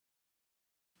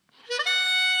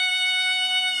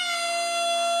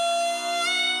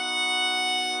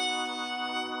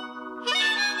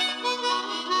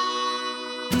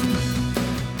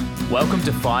Welcome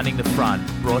to Finding the Front,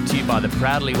 brought to you by the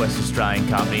proudly West Australian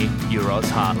company, Euroz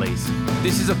Hartleys.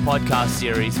 This is a podcast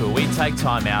series where we take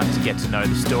time out to get to know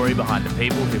the story behind the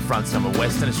people who front some of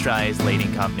Western Australia's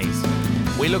leading companies.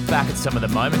 We look back at some of the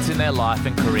moments in their life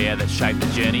and career that shaped the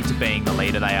journey to being the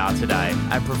leader they are today,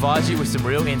 and provide you with some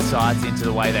real insights into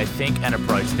the way they think and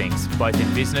approach things, both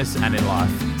in business and in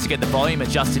life. So get the volume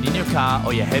adjusted in your car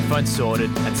or your headphones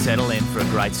sorted and settle in for a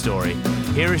great story.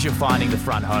 Here is your Finding the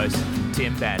Front host,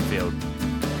 Tim Banfield.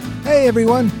 Hey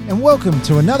everyone, and welcome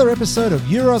to another episode of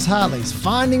Euroz Hartleys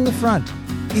Finding the Front.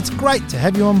 It's great to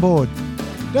have you on board.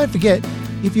 Don't forget,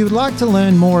 if you would like to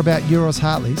learn more about Euroz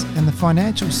Hartleys and the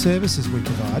financial services we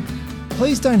provide,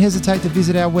 please don't hesitate to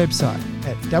visit our website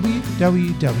at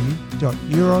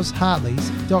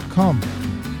www.eurozhartleys.com.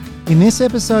 In this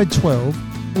episode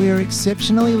 12, we are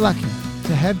exceptionally lucky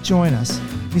to have join us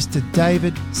Mr.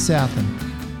 David Southam,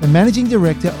 the Managing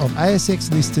Director of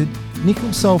ASX-listed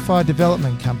nickel sulphide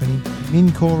development company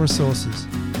Mincor Resources.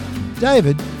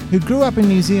 David, who grew up in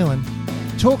New Zealand,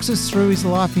 talks us through his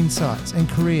life insights and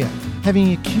career,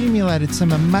 having accumulated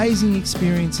some amazing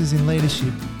experiences in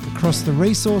leadership across the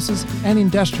resources and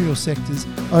industrial sectors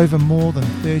over more than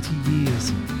 30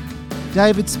 years.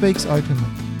 David speaks openly,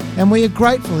 and we are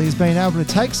grateful he has been able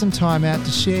to take some time out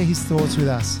to share his thoughts with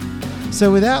us.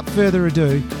 So without further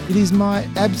ado, it is my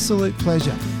absolute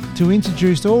pleasure to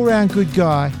introduce all-round good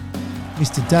guy,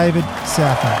 Mr. David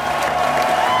Southam.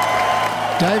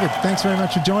 David, thanks very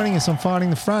much for joining us on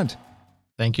Finding the Front.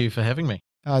 Thank you for having me.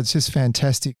 Oh, it's just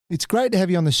fantastic. It's great to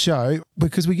have you on the show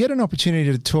because we get an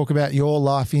opportunity to talk about your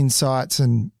life insights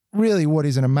and really what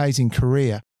is an amazing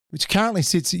career, which currently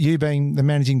sits at you being the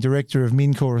Managing Director of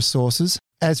Mincor Resources.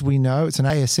 As we know, it's an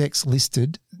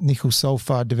ASX-listed nickel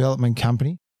sulphide development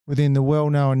company within the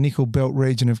well-known nickel belt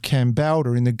region of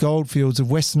Kambalda in the goldfields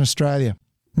of Western Australia.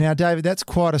 Now, David, that's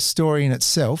quite a story in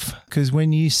itself because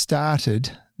when you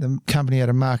started, the company had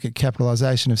a market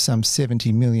capitalisation of some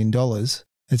 $70 million.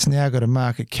 It's now got a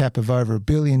market cap of over $1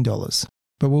 billion,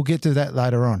 but we'll get to that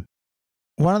later on.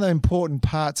 One of the important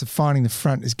parts of Finding the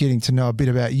Front is getting to know a bit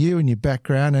about you and your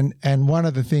background, and one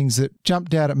of the things that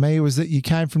jumped out at me was that you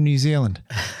came from New Zealand.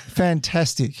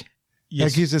 Fantastic.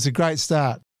 Yes. That gives us a great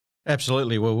start.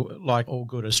 Absolutely. Well, like all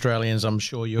good Australians, I'm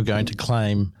sure you're going to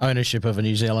claim ownership of a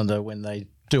New Zealander when they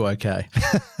do okay.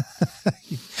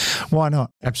 Why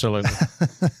not? Absolutely.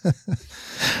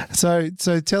 So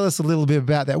tell us a little bit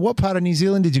about that. What part of New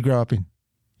Zealand did you grow up in?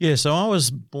 Yeah, so I was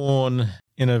born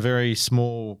in a very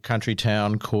small country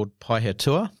town called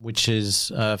Paihātua, which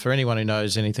is, for anyone who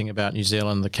knows anything about New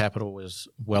Zealand, the capital is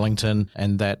Wellington,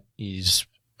 and that is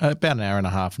about an hour and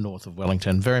a half north of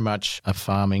Wellington, very much a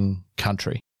farming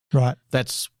country. Right.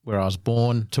 That's where I was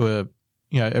born, to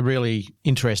a really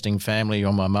interesting family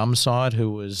on my mum's side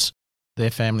their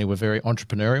family were very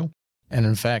entrepreneurial. And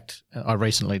in fact, I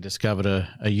recently discovered a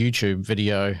YouTube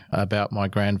video about my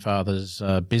grandfather's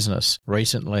business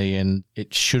recently, and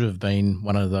it should have been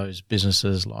one of those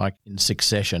businesses like in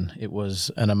succession. It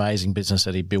was an amazing business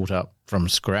that he built up from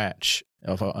scratch.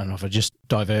 And if I just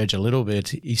diverge a little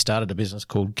bit, he started a business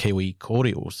called Kiwi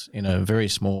Cordials in a very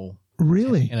small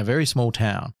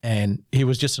town, and he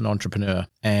was just an entrepreneur,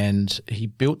 and he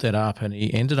built that up, and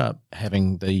he ended up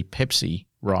having the Pepsi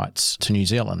rights to New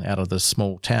Zealand out of this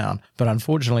small town. But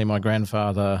unfortunately, my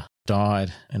grandfather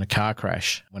died in a car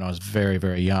crash when I was very,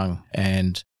 very young,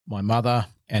 and my mother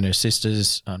and her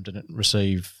sisters didn't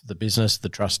receive the business. The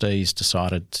trustees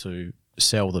decided to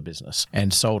sell the business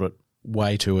and sold it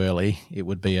way too early. It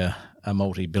would be a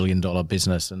multi-billion-dollar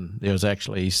business, and there was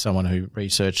actually someone who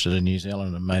researched it in New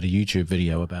Zealand and made a YouTube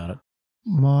video about it.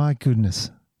 My goodness,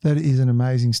 that is an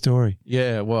amazing story.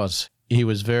 Yeah, it was. He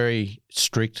was very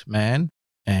strict man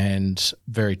and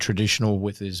very traditional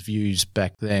with his views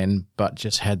back then, but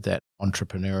just had that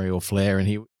entrepreneurial flair, and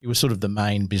he was sort of the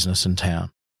main business in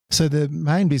town. So the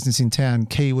main business in town,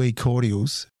 Kiwi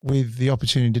Cordials, with the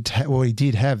opportunity to he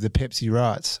did have the Pepsi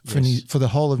rights for the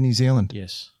whole of New Zealand.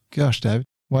 Yes. Gosh, David.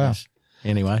 Wow. Yes.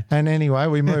 Anyway,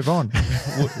 we move on.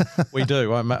 we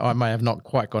do. I may have not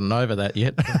quite gotten over that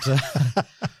yet,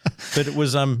 but it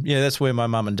was that's where my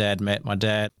mum and dad met. My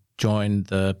dad joined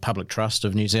the Public Trust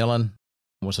of New Zealand,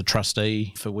 was a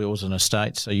trustee for wills and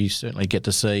estates, so you certainly get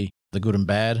to see the good and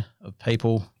bad of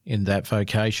people in that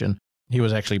vocation. He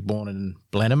was actually born in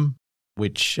Blenheim,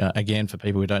 which, again, for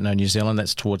people who don't know New Zealand,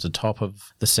 that's towards the top of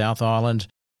the South Island.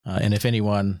 And if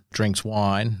anyone drinks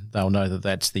wine, they'll know that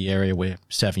that's the area where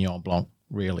Sauvignon Blanc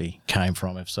really came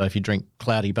from. So if you drink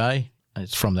Cloudy Bay,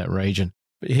 it's from that region.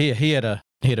 But he had a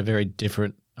very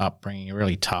different upbringing, a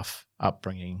really tough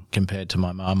upbringing compared to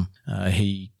my mum.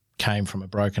 He came from a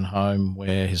broken home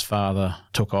where his father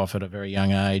took off at a very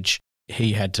young age.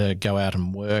 He had to go out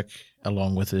and work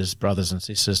along with his brothers and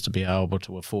sisters to be able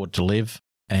to afford to live,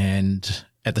 and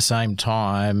at the same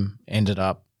time ended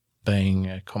up being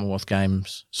a Commonwealth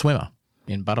Games swimmer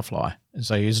in butterfly. And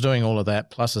so he was doing all of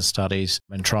that plus his studies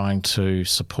and trying to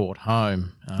support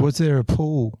home. Was there a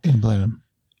pool in Blenheim?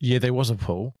 Yeah, there was a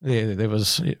pool. Yeah, there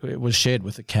was. It was shared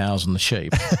with the cows and the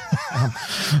sheep,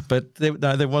 but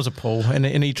there was a pool, and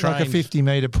he trained like a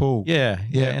 50-metre pool. Yeah,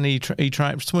 and he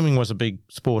trained. Swimming was a big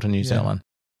sport in New Zealand,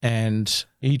 and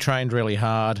he trained really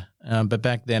hard. But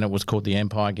back then it was called the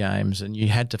Empire Games, and you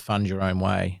had to fund your own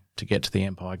way to get to the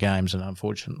Empire Games. And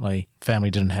unfortunately,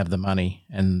 family didn't have the money,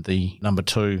 and the number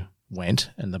 2 went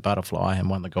in the butterfly and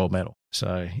won the gold medal.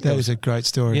 So that is a great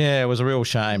story. Yeah, it was a real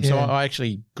shame. Yeah. So I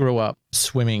actually grew up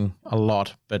swimming a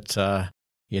lot, but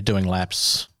doing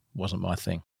laps wasn't my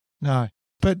thing. No,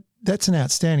 but that's an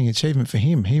outstanding achievement for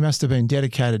him. He must have been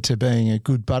dedicated to being a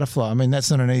good butterfly. I mean,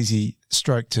 that's not an easy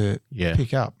stroke to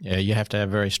pick up. Yeah, you have to have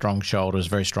very strong shoulders,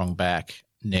 very strong back,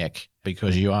 neck,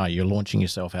 because you're launching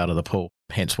yourself out of the pool.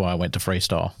 Hence why I went to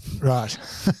freestyle. Right.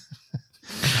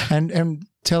 And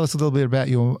tell us a little bit about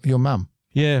your mum.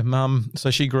 Yeah, mum. So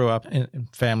she grew up in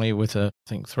family with, I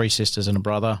think, 3 sisters and a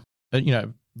brother.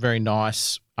 Very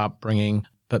nice upbringing.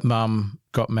 But mum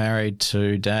got married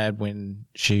to dad when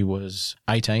she was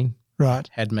 18. Right.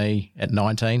 Had me at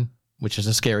 19, which is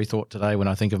a scary thought today when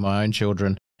I think of my own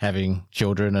children having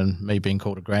children and me being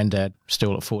called a granddad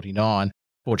still at 49.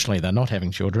 Fortunately, they're not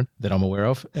having children that I'm aware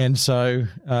of. And so,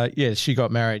 she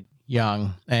got married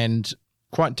young and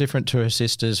quite different to her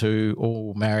sisters who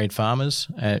all married farmers.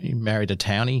 Married a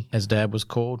townie, as dad was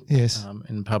called, yes,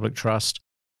 in public trust.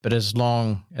 But as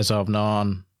long as I've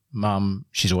known mum,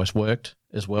 she's always worked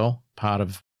as well. Part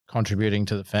of contributing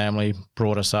to the family,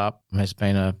 brought us up, has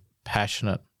been a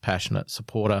passionate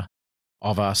supporter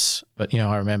of us. But,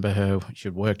 I remember her,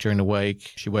 she'd work during the week.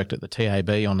 She worked at the TAB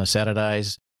on the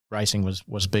Saturdays. Racing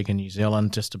was big in New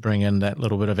Zealand just to bring in that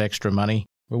little bit of extra money.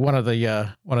 But one of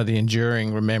the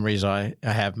enduring memories I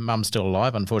have, mum's still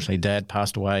alive. Unfortunately, dad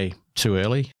passed away too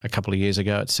early a couple of years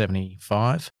ago at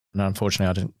 75. And unfortunately,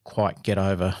 I didn't quite get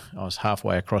over. I was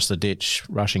halfway across the ditch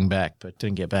rushing back, but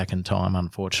didn't get back in time,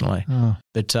 unfortunately. Oh.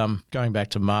 But going back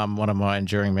to mum, one of my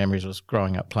enduring memories was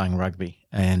growing up playing rugby.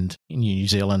 And in New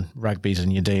Zealand, rugby's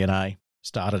in your DNA.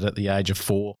 Started at the age of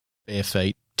 4, bare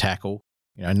feet, tackle.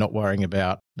 Not worrying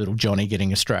about little Johnny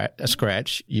getting a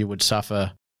scratch. You would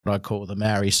suffer what I call the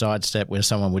Maori sidestep, where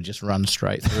someone would just run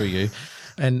straight through you.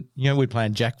 And, we'd play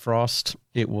in Jack Frost.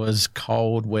 It was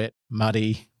cold, wet,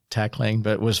 muddy tackling,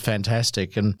 but it was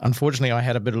fantastic. And unfortunately, I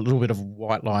had a little bit of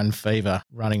white line fever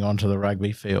running onto the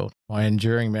rugby field. My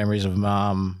enduring memories of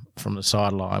mum from the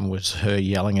sideline was her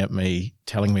yelling at me,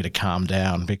 telling me to calm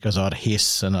down because I'd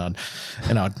hiss and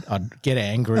I'd get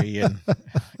angry and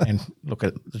look,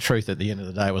 at the truth at the end of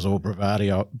the day, it was all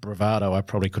bravado. I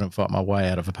probably couldn't fight my way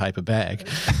out of a paper bag,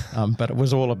 but it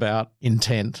was all about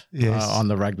intent on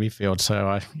the rugby field. So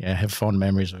I have fond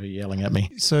memories of her yelling at me.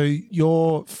 So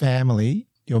your family,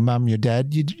 your mum, your dad,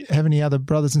 do you have any other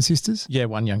brothers and sisters? Yeah,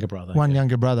 one younger brother.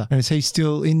 Younger brother. And is he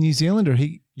still in New Zealand or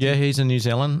he? Yeah, he's in New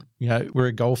Zealand. We're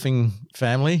a golfing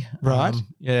family. Right.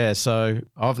 So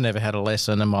I've never had a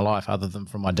lesson in my life other than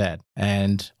from my dad.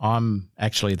 And I'm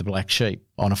actually the black sheep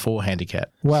on a 4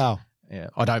 handicap. Wow. Yeah,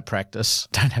 I don't practice,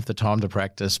 don't have the time to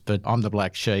practice, but I'm the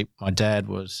black sheep. My dad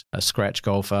was a scratch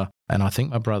golfer, and I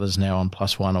think my brother's now on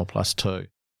 +1 or +2.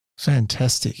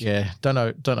 Fantastic. Yeah,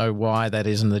 don't know why that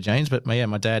is in the genes, but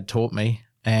my dad taught me.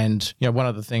 And one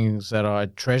of the things that I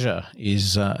treasure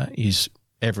is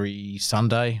every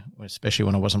Sunday, especially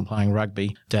when I wasn't playing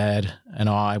rugby, Dad and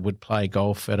I would play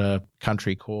golf at a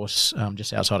country course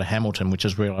just outside of Hamilton, which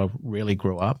is where I really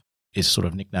grew up. Is sort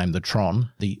of nicknamed the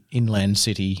Tron, the inland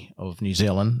city of New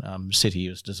Zealand. City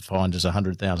is defined as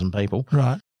 100,000 people.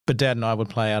 Right. But Dad and I would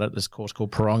play out at this course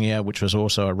called Pirongia, which was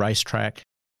also a racetrack.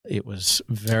 It was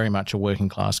very much a working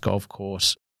class golf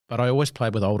course, but I always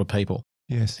played with older people.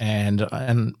 Yes. And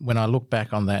when I look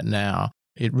back on that now,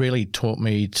 it really taught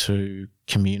me to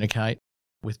communicate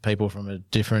with people from a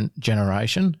different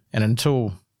generation. And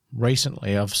until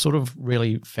recently, I've sort of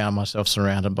really found myself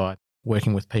surrounded by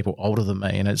working with people older than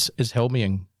me, and it's held me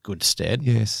in good stead.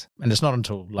 Yes. And it's not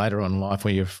until later on in life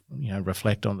where you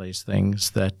reflect on these things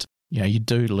that you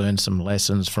do learn some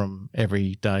lessons from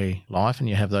everyday life, and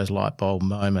you have those light bulb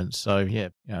moments. So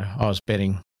I was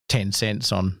betting 10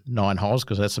 cents on 9 holes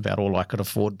because that's about all I could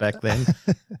afford back then.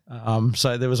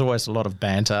 So there was always a lot of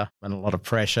banter and a lot of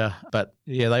pressure, but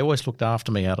they always looked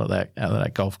after me out of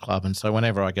that golf club. And so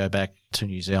whenever I go back to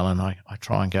New Zealand, I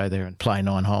try and go there and play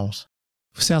 9 holes.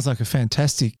 Sounds like a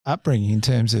fantastic upbringing in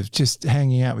terms of just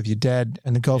hanging out with your dad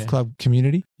and the golf club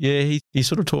community. Yeah, he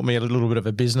sort of taught me a little bit of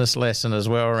a business lesson as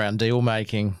well around deal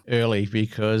making early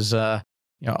because I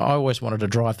always wanted to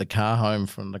drive the car home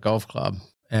from the golf club.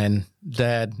 And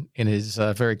Dad, in his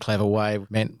very clever way,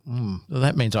 meant,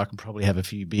 that means I can probably have a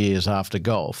few beers after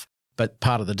golf. But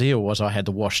part of the deal was I had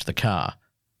to wash the car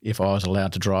if I was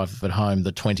allowed to drive it home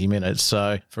the 20 minutes.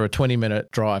 So for a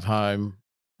 20-minute drive home,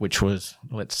 which was,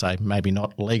 let's say, maybe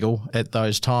not legal at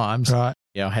those times, right?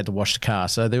 I had to wash the car.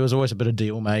 So there was always a bit of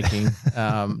deal making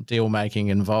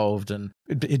involved. And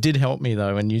it did help me,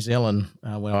 though. In New Zealand,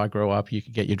 when I grew up, you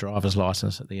could get your driver's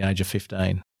license at the age of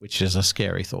 15, which is a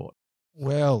scary thought.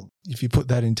 Well, if you put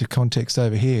that into context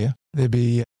over here, there'd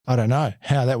be, I don't know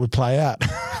how that would play out.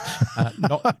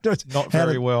 Not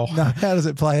very well. No, how does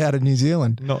it play out in New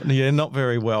Zealand? Not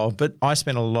very well. But I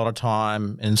spent a lot of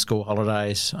time in school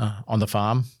holidays on the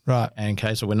farm. Right. And in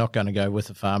case we're not going to go with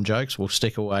the farm jokes, we'll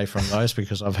stick away from those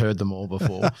because I've heard them all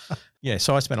before.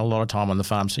 So I spent a lot of time on the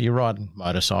farm. So you're riding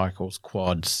motorcycles,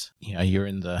 quads. You're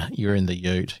in the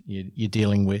ute. You're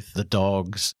dealing with the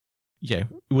dogs. Yeah,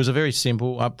 it was a very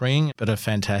simple upbringing, but a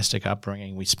fantastic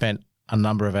upbringing. We spent a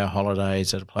number of our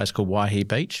holidays at a place called Waihi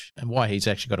Beach. And Waihi's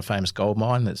actually got a famous gold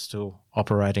mine that's still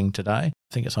operating today. I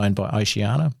think it's owned by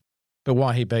Oceana. But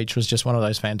Waihi Beach was just one of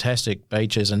those fantastic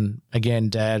beaches. And again,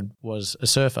 Dad was a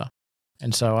surfer.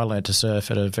 And so I learned to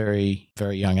surf at a very,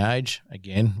 very young age.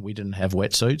 Again, we didn't have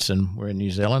wetsuits and we're in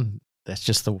New Zealand. That's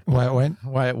just the way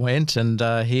it went. And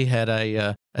he had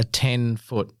a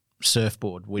 10-foot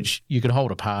surfboard, which you could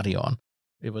hold a party on.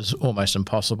 It was almost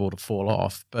impossible to fall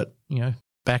off. But,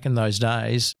 back in those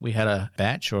days, we had a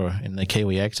batch, or in the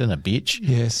Kiwi accent, a bitch.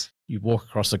 Yes. You'd walk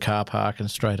across the car park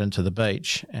and straight into the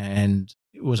beach. And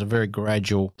it was a very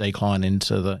gradual decline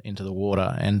into the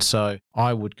water. And so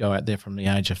I would go out there from the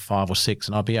age of 5 or 6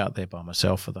 and I'd be out there by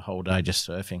myself for the whole day just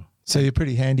surfing. So you're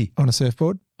pretty handy on a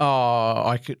surfboard?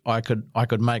 Oh, I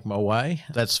could make my way,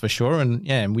 that's for sure.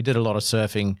 And we did a lot of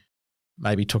surfing.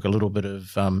 Maybe took a little bit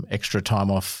of extra time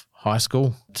off high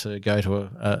school to go to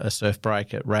a surf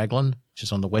break at Raglan, which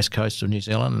is on the west coast of New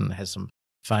Zealand and has some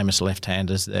famous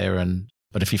left-handers there.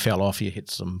 But if you fell off, you hit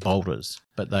some boulders.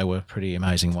 But they were pretty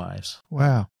amazing waves.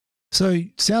 Wow. So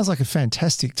sounds like a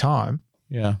fantastic time.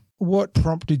 Yeah. What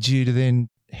prompted you to then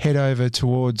head over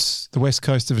towards the west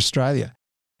coast of Australia?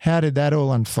 How did that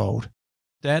all unfold?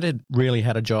 Dad had really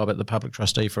had a job at the public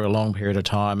trustee for a long period of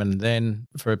time, and then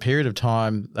for a period of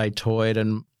time they toyed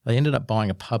and they ended up buying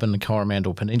a pub in the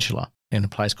Coromandel Peninsula in a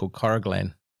place called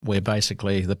Corriglan, where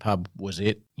basically the pub was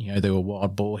it. There were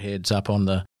wild boar heads up on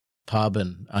the pub,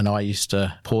 and I used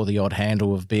to pour the odd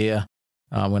handle of beer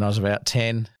when I was about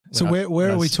 10. So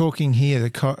where are we talking here?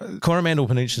 Coromandel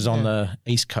Peninsula is on the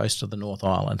east coast of the North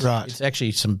Island. Right. It's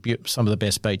actually some of the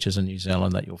best beaches in New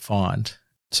Zealand that you'll find.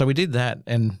 So we did that,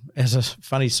 and as a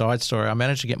funny side story, I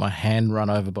managed to get my hand run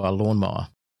over by a lawnmower,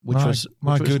 which was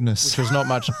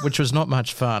not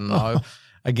much fun. I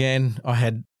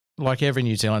had, like every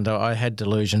New Zealander, I had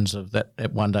delusions of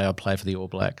that one day I'd play for the All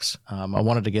Blacks. I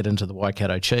wanted to get into the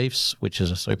Waikato Chiefs, which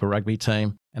is a super rugby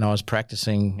team, and I was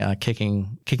practicing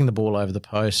kicking the ball over the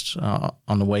post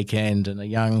on the weekend, and a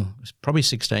young, probably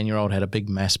 16-year-old, had a big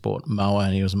Massport mower,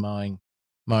 and he was mowing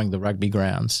the rugby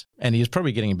grounds. And he was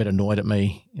probably getting a bit annoyed at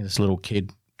me, this little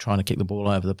kid trying to kick the ball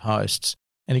over the posts.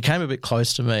 And he came a bit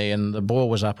close to me and the ball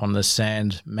was up on the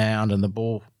sand mound and the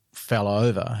ball fell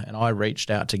over and I reached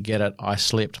out to get it. I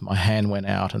slipped, my hand went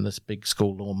out and this big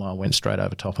school lawnmower went straight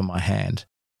over top of my hand.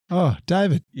 Oh,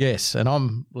 David. Yes, and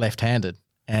I'm left-handed.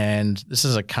 And this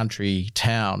is a country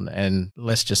town, and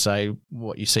let's just say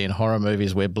what you see in horror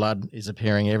movies where blood is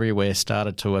appearing everywhere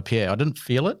started to appear. I didn't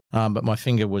feel it, but my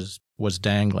finger was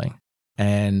dangling.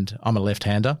 And I'm a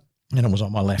left-hander, and it was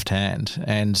on my left hand.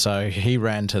 And so he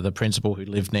ran to the principal who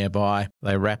lived nearby.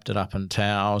 They wrapped it up in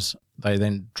towels. They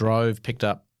then picked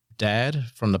up Dad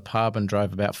from the pub and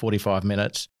drove about 45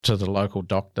 minutes to the local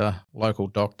doctor. Local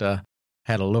doctor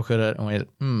had a look at it and went,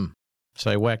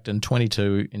 So he whacked in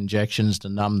 22 injections to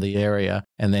numb the area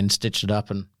and then stitched it up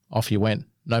and off you went.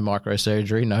 No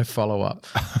microsurgery, no follow-up.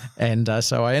 And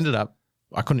so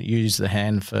I couldn't use the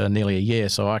hand for nearly a year,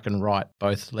 so I can write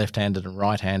both left-handed and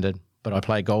right-handed, but I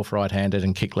play golf right-handed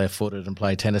and kick left-footed and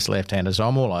play tennis left-handed, so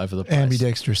I'm all over the place.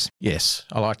 Ambidextrous. Yes,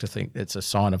 I like to think it's a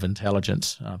sign of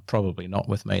intelligence, probably not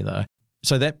with me though.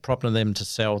 So that prompted them to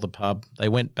sell the pub. They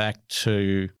went back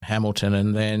to Hamilton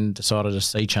and then decided a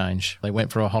sea change. They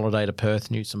went for a holiday to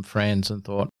Perth, knew some friends and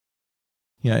thought,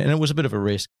 and it was a bit of a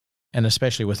risk. And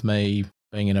especially with me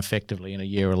being effectively in a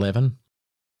year 11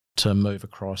 to move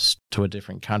across to a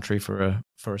different country for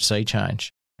a sea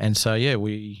change. And so, yeah,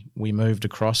 we moved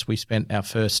across. We spent our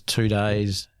first 2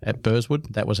 days at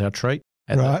Burswood. That was our treat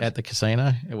at the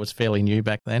casino. It was fairly new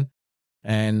back then,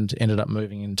 and ended up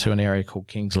moving into an area called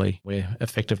Kingsley, where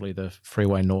effectively the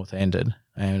Freeway North ended,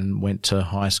 and went to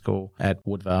high school at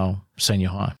Woodvale Senior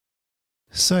High.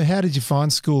 So how did you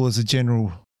find school as a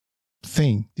general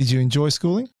thing? Did you enjoy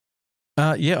schooling?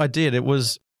 Yeah, I did. It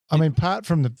was... I mean, apart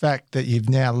from the fact that you've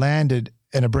now landed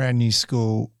in a brand new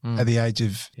school at the age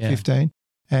of 15,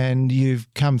 and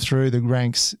you've come through the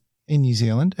ranks in New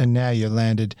Zealand, and now you're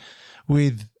landed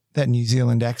with that New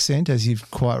Zealand accent, as you've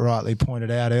quite rightly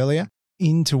pointed out earlier,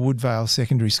 into Woodvale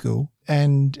Secondary School,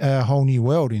 and a whole new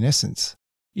world in essence.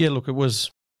 Yeah, look, it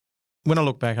was, when I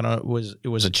look back on it, it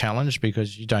was a challenge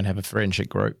because you don't have a friendship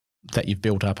group that you've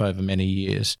built up over many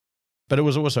years. But it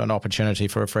was also an opportunity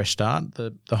for a fresh start.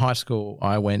 The high school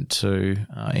I went to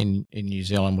in New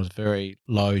Zealand was very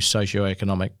low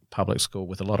socioeconomic public school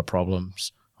with a lot of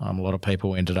problems. A lot of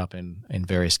people ended up in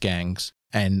various gangs.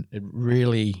 And it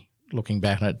really, looking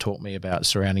back on it, taught me about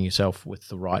surrounding yourself with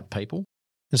the right people.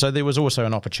 And so there was also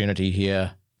an opportunity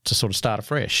here to sort of start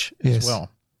afresh as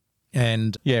well.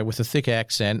 And, yeah, with a thick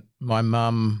accent, my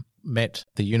mum met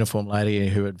the uniform lady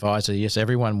who advised her, yes,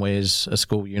 everyone wears a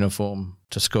school uniform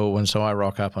to school. And so I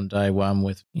rock up on day one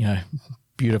with,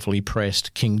 beautifully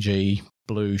pressed King G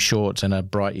blue shorts and a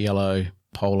bright yellow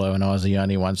polo, and I was the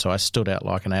only one. So I stood out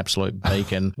like an absolute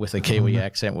beacon with a Kiwi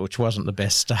accent, which wasn't the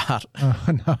best start. Oh,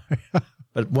 no.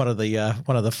 But one of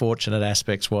the fortunate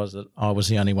aspects was that I was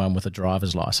the only one with a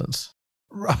driver's license.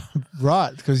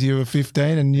 Right, because you were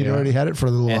 15 and you'd already had it for a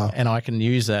little while. And I can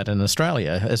use that in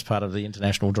Australia as part of the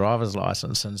international driver's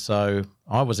license. And so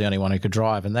I was the only one who could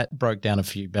drive, and that broke down a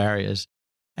few barriers.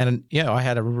 And, I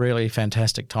had a really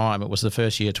fantastic time. It was the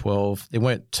first year 12. There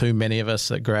weren't too many of us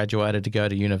that graduated to go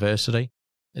to university.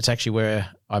 It's actually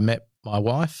where I met my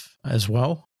wife as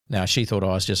well. Now, she thought I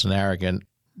was just an arrogant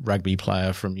rugby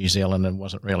player from New Zealand and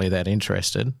wasn't really that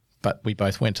interested. But we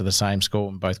both went to the same school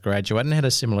and both graduated and had a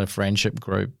similar friendship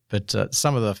group. But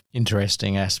some of the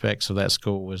interesting aspects of that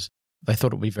school was they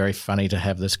thought it would be very funny to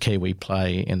have this Kiwi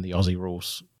play in the Aussie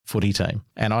Rules footy team.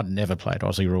 And I'd never played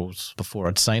Aussie Rules before.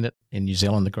 I'd seen it in New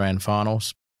Zealand, the grand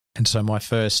finals. And so my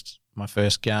first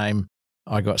game,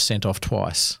 I got sent off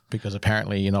twice because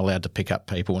apparently you're not allowed to pick up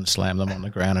people and slam them on the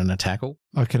ground in a tackle.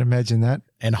 I can imagine that.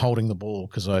 And holding the ball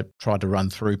because I tried to run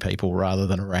through people rather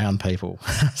than around people.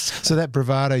 So that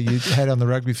bravado you had on the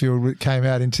rugby field came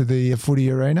out into the footy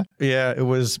arena? Yeah, it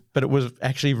was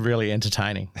actually really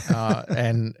entertaining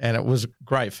and it was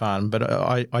great fun. But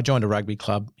I joined a rugby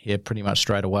club here pretty much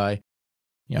straight away.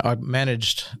 I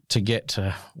managed to get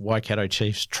to Waikato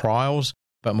Chiefs trials,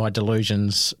 but my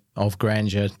delusions of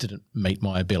grandeur didn't meet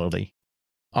my ability.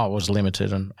 I was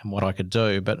limited in what I could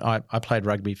do, but I played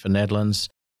rugby for Netherlands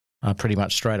pretty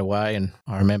much straight away, and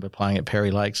I remember playing at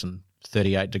Perry Lakes in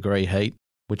 38-degree heat,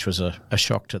 which was a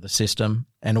shock to the system,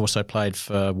 and also played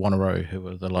for Wanneroo, who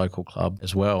were the local club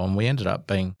as well, and we ended up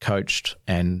being coached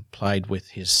and played with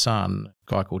his son,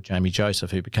 a guy called Jamie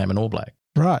Joseph, who became an All Black.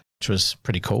 Right. Which was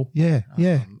pretty cool. Yeah.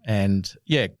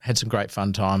 Had some great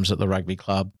fun times at the rugby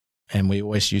club, and we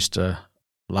always used to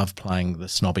love playing the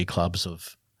snobby clubs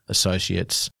of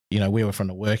associates. We were from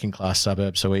the working class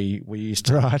suburb, so we used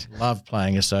to love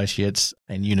playing associates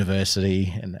and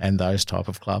university and those type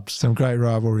of clubs. Some great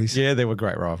rivalries. Yeah, there were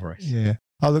great rivalries. Yeah.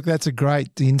 Oh, look, that's a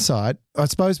great insight. I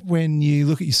suppose when you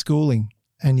look at your schooling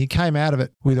and you came out of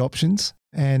it with options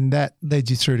and that led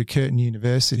you through to Curtin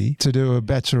University to do a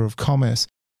Bachelor of Commerce,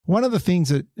 one of the things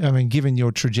that, given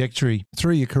your trajectory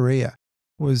through your career,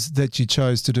 was that you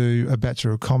chose to do a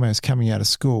Bachelor of Commerce coming out of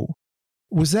school.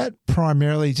 Was that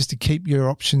primarily just to keep your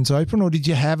options open, or did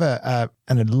you have a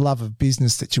love of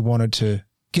business that you wanted to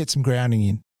get some grounding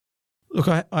in? Look,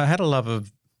 I had a love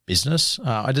of business.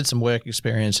 I did some work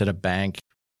experience at a bank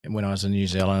when I was in New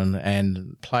Zealand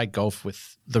and played golf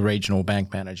with the regional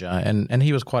bank manager, and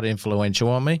he was quite influential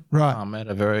on me. Right. I met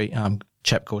a very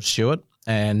chap called Stuart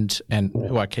and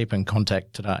who I keep in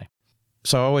contact today.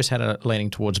 So I always had a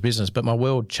leaning towards business, but my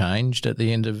world changed at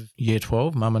the end of year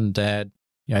 12. Mum and Dad,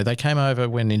 they came over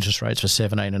when interest rates were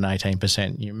 17 and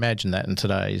 18%. You imagine that in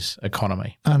today's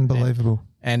economy. Unbelievable.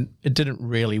 And it didn't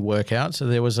really work out. So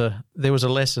there was a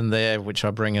lesson there which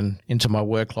I bring into my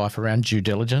work life around due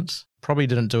diligence. Probably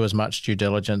didn't do as much due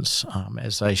diligence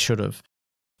as they should have.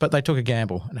 But they took a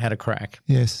gamble and had a crack.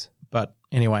 Yes. But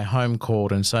anyway, home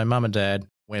called, and so Mum and Dad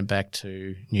went back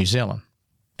to New Zealand.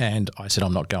 And I said,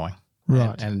 I'm not going.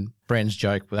 Right. And Bren's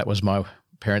joke, that was my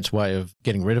parents' way of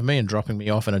getting rid of me and dropping me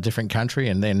off in a different country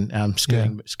and then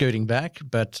scooting back.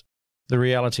 But the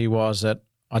reality was that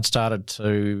I'd started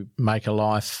to make a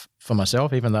life for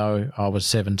myself, even though I was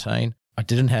 17. I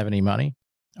didn't have any money.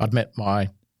 I'd met my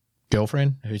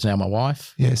girlfriend, who's now my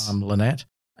wife, Yes. Lynette,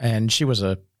 and she was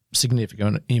a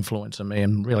significant influence on me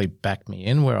and really backed me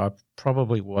in where I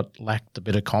probably lacked a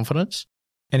bit of confidence.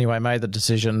 Anyway, I made the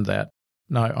decision that,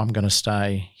 no, I'm going to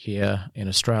stay here in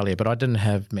Australia, but I didn't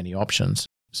have many options.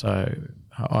 So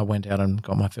I went out and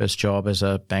got my first job as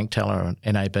a bank teller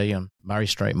at NAB on Murray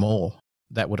Street Mall.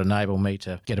 That would enable me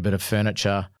to get a bit of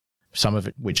furniture, some of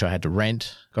it which I had to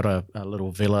rent, got a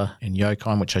little villa in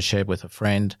Yukon, which I shared with a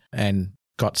friend, and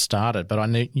got started. But I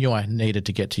knew I needed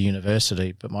to get to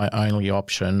university, but my only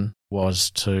option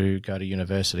was to go to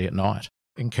university at night.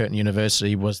 And Curtin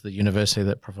University was the university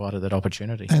that provided that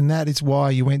opportunity. And that is why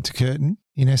you went to Curtin,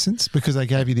 in essence, because they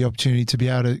gave you the opportunity to be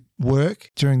able to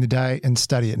work during the day and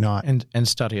study at night. And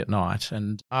study at night.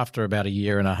 And after about a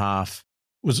year and a half,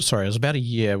 it was about a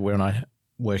year when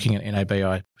working at NAB,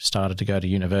 I started to go to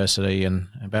university, and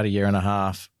about a year and a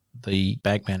half, the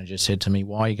bank manager said to me,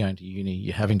 "Why are you going to uni?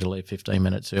 You're having to leave 15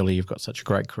 minutes early. You've got such a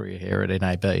great career here at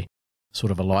NAB."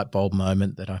 Sort of a light bulb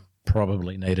moment that I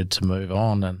probably needed to move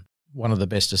on. And one of the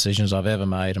best decisions I've ever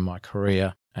made in my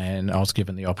career. And I was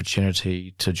given the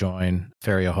opportunity to join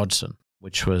Ferrier Hodgson,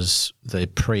 which was the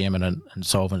preeminent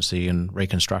insolvency and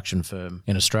reconstruction firm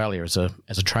in Australia as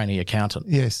a trainee accountant.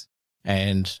 Yes.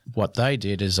 And what they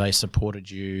did is they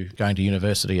supported you going to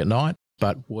university at night,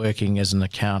 but working as an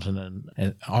accountant,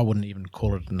 and I wouldn't even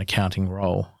call it an accounting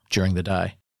role during the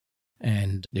day.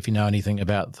 And if you know anything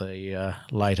about the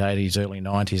late 80s, early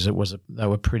 90s, they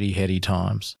were pretty heady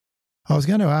times. I was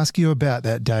going to ask you about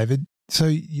that, David. So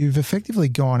you've effectively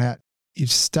gone out,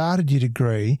 you've started your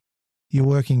degree, you're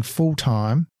working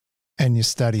full-time and you're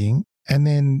studying, and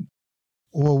then,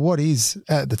 well, what is,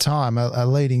 at the time, a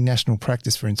leading national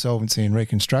practice for insolvency and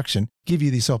reconstruction, give you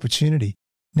this opportunity.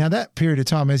 Now, that period of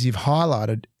time, as you've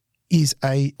highlighted, is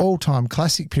a all-time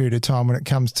classic period of time when it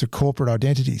comes to corporate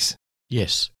identities.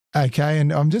 Yes. Okay,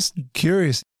 and I'm just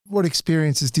curious, what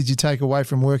experiences did you take away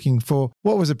from working for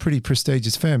what was a pretty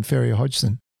prestigious firm, Ferrier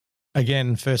Hodgson?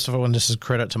 Again, first of all, and this is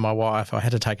credit to my wife, I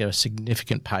had to take a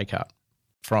significant pay cut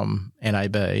from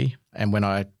NAB. And when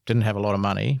I didn't have a lot of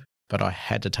money, but I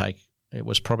had to take, it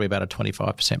was probably about a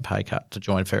 25% pay cut to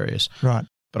join Ferrier's. Right.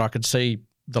 But I could see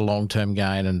the long-term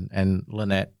gain, and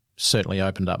Lynette certainly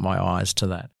opened up my eyes to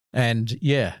that. And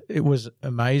yeah, it was an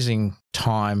amazing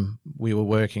time. We were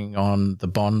working on the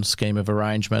bond scheme of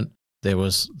arrangement. There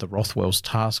was the Rothwell's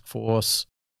task force.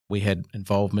 We had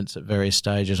involvements at various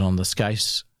stages on the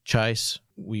Skase chase.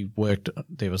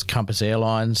 There was Compass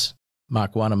Airlines,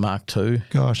 Mark 1 and Mark 2.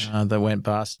 Gosh. That went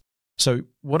bust. So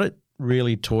what it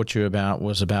really taught you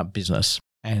was about business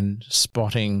and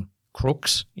spotting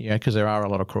crooks, because there are a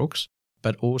lot of crooks,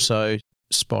 but also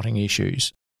spotting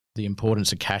issues, the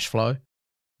importance of cash flow,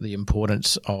 the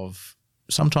importance of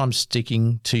sometimes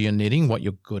sticking to your knitting, what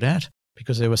you're good at,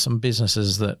 because there were some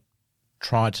businesses that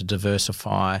tried to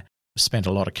diversify, spent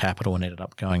a lot of capital and ended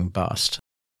up going bust.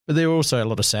 But there were also a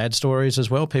lot of sad stories as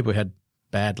well. People had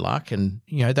bad luck, and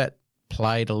that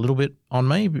played a little bit on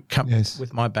me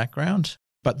with my background.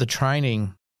 But the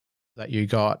training that you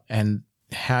got and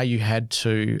how you had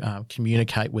to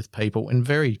communicate with people in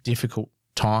very difficult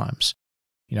times.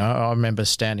 I remember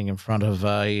standing in front of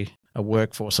a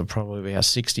workforce of probably about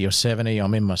 60 or 70.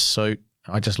 I'm in my suit.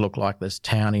 I just look like this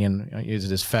townie, and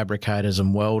there's fabricators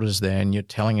and welders there, and you're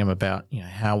telling them about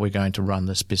how we're going to run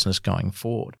this business going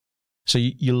forward. So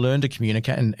you learn to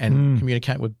communicate and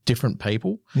communicate with different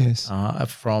people. Yes.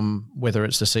 From whether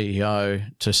it's the CEO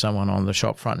to someone on the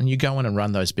shop front, and you go in and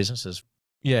run those businesses.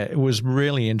 Yeah, it was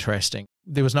really interesting.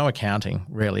 There was no accounting,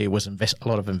 really. It was a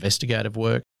lot of investigative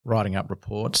work, writing up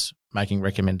reports, making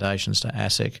recommendations to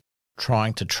ASIC,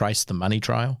 trying to trace the money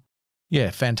trail. Yeah,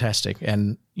 fantastic.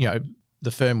 And, the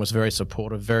firm was very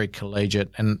supportive, very collegiate,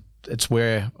 and it's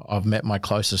where I've met my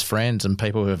closest friends and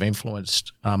people who have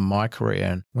influenced my career.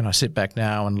 And when I sit back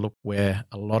now and look where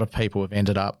a lot of people have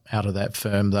ended up out of that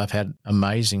firm, they've had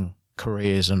amazing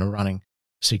careers and are running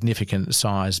significant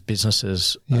sized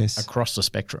businesses across the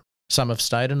spectrum. Some have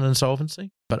stayed in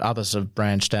insolvency, but others have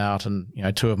branched out. And,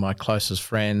 two of my closest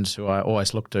friends who I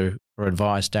always look to for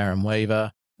advice, Darren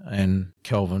Weaver and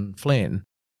Kelvin Flynn,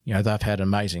 they've had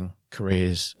amazing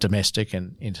careers, domestic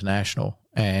and international.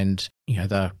 And,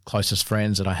 the closest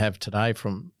friends that I have today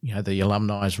from, the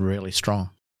alumni is really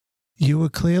strong. You were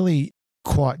clearly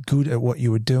quite good at what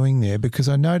you were doing there, because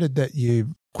I noted that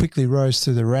you quickly rose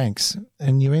through the ranks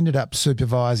and you ended up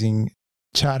supervising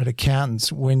chartered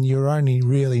accountants when you're only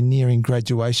really nearing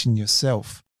graduation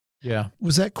yourself. Yeah.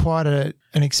 Was that quite an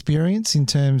experience in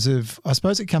terms of, I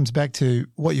suppose it comes back to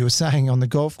what you were saying on the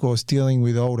golf course, dealing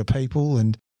with older people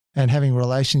and having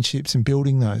relationships and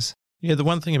building those? Yeah, the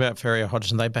one thing about Ferrier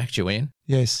Hodgson, they backed you in.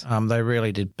 Yes. They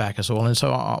really did back us all. And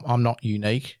so I'm not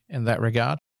unique in that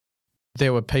regard.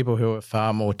 There were people who were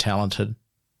far more talented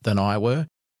than I were,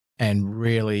 and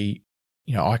really,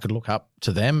 I could look up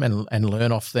to them and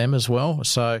learn off them as well.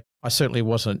 So I certainly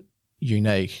wasn't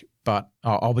unique, but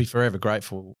I'll be forever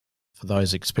grateful for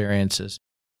those experiences.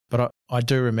 But I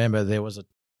do remember there was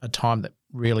a time that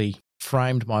really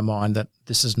framed my mind that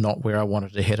this is not where I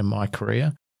wanted to head in my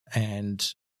career.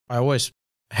 And I always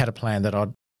had a plan that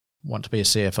I'd want to be a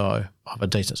CFO of a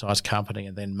decent-sized company,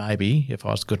 and then maybe, if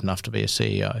I was good enough, to be a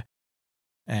CEO.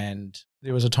 And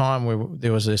there was a time where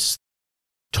there was this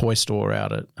toy store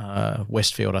out at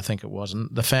Westfield, I think it was, and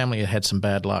the family had some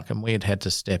bad luck, and we had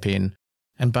to step in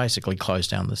and basically close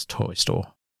down this toy store.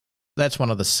 That's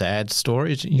one of the sad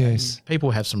stories. Yes.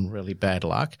 People have some really bad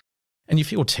luck, and you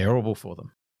feel terrible for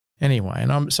them. Anyway,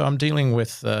 and I'm dealing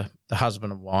with the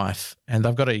husband and wife, and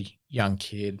they've got a young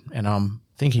kid, and I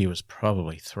think he was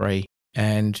probably 3.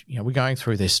 And, we're going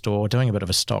through their store, doing a bit of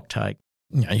a stock take.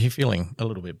 You're feeling a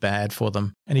little bit bad for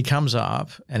them. And he comes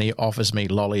up and he offers me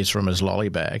lollies from his lolly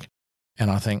bag.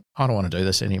 And I think, I don't want to do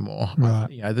this anymore. Right.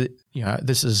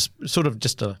 This is sort of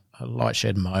just a light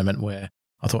shed moment where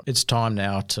I thought it's time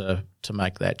now to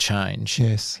make that change.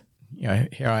 Yes.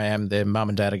 Here I am, their mum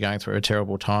and dad are going through a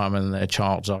terrible time and their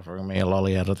child's offering me a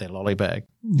lolly out of their lolly bag.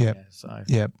 Yep. Yeah, so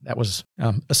Yep. that was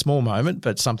a small moment,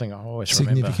 but something I always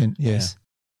remember. Significant, yes. Yeah.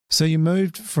 So you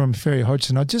moved from Ferrier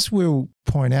Hodgson. I just will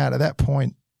point out at that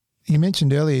point, you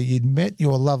mentioned earlier you'd met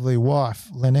your lovely wife,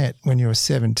 Lynette, when you were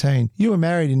 17. You were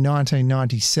married in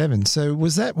 1997. So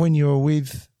was that when you were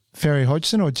with Ferrier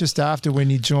Hodgson, or just after, when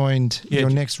you joined your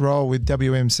next role with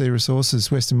WMC Resources,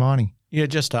 Western Mining? Yeah,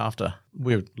 just after.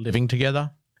 We were living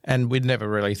together, and we'd never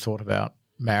really thought about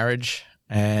marriage.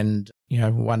 And,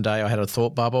 one day I had a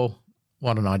thought bubble.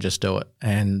 Why don't I just do it?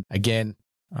 And again,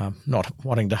 not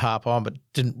wanting to harp on, but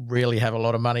didn't really have a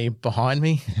lot of money behind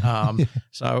me.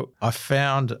 So I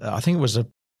found, I think it was a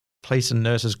police and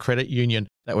nurses credit union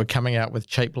that were coming out with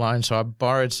cheap loans. So I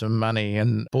borrowed some money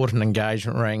and bought an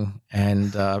engagement ring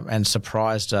and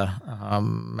surprised her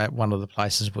at one of the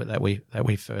places that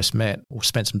we first met or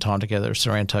spent some time together at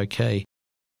Sorrento Quay.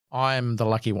 I'm the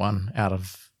lucky one out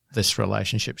of this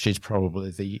relationship. She's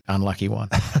probably the unlucky one.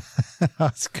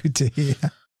 That's good to hear.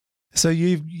 So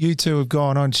you two have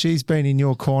gone on. She's been in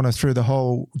your corner through the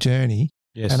whole journey.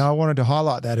 Yes. And I wanted to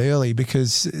highlight that early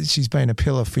because she's been a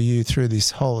pillar for you through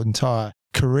this whole entire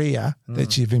career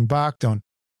that you've embarked on.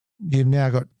 You've now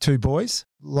got 2 boys,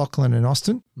 Lachlan and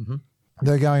Austin. Mm-hmm.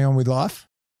 They're going on with life.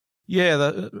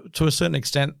 Yeah, to a certain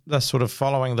extent, they're sort of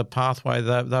following the pathway.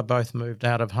 They both moved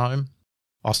out of home.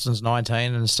 Austin's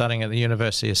 19 and studying at the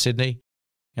University of Sydney.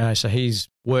 So he's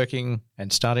working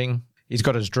and studying. He's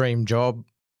got his dream job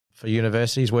for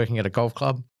university. He's working at a golf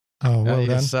club. Oh, well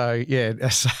done. So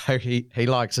he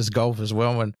likes his golf as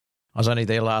well. And I was only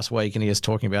there last week, and he was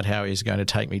talking about how he's going to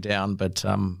take me down, but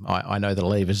I know the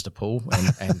levers to pull,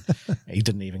 and he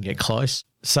didn't even get close.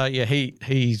 So yeah,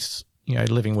 he's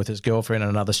living with his girlfriend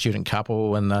and another student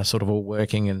couple, and they're sort of all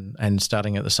working and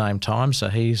studying at the same time. So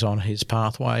he's on his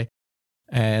pathway.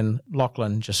 And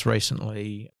Lachlan just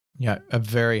recently, a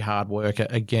very hard worker.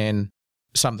 Again,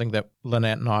 something that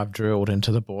Lynette and I have drilled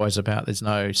into the boys about. There's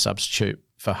no substitute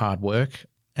for hard work.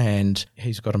 And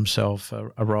he's got himself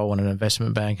a role in an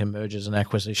investment bank and mergers and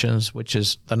acquisitions,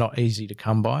 they're not easy to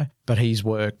come by. But he's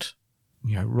worked,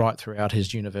 right throughout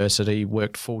his university,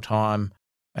 worked full-time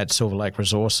at Silver Lake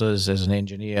Resources as an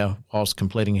engineer whilst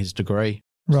completing his degree.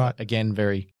 Right. So again,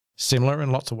 very similar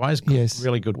in lots of ways. Yes.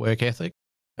 Really good work ethic.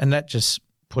 And that just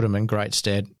put him in great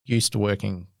stead. Used to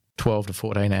working 12 to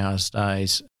 14 hours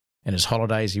days. In his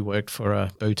holidays, he worked for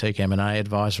a boutique M&A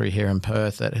advisory here in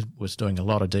Perth that was doing a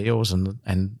lot of deals,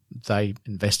 and they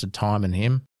invested time in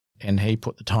him, and he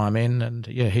put the time in, and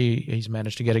he's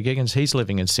managed to get a gig, and he's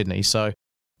living in Sydney. So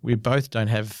we both don't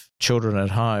have children at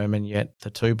home, and yet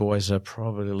the 2 boys are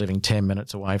probably living 10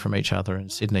 minutes away from each other in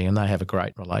Sydney, and they have a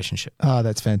great relationship. Oh,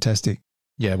 that's fantastic.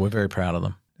 Yeah, we're very proud of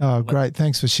them. Oh, great.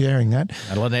 Thanks for sharing that.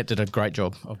 Lynette did a great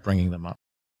job of bringing them up.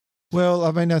 Well,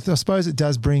 I mean, I suppose it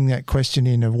does bring that question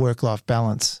in of work-life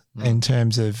balance in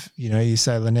terms of, you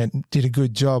say Lynette did a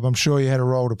good job. I'm sure you had a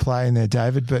role to play in there,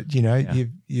 David, but,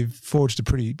 you've forged a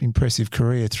pretty impressive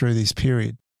career through this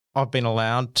period. I've been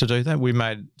allowed to do that. We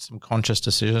made some conscious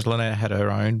decisions. Lynette had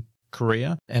her own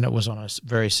career, and it was on a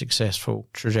very successful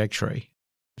trajectory.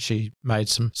 She made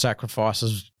some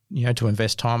sacrifices, to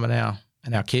invest time in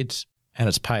our kids, and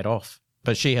it's paid off.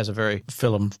 But she has a very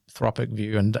philanthropic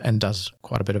view and does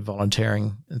quite a bit of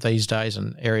volunteering these days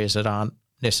in areas that aren't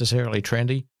necessarily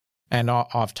trendy. And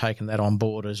I've taken that on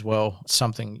board as well. It's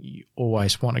something you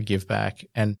always want to give back.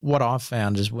 And what I've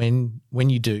found is when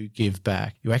you do give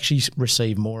back, you actually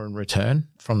receive more in return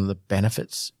from the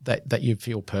benefits that you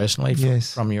feel personally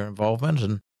from your involvement.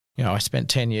 And, you know, I spent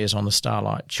 10 years on the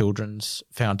Starlight Children's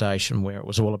Foundation, where it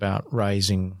was all about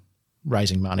raising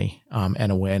money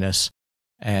and awareness.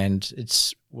 And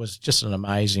it was just an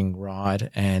amazing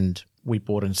ride. And we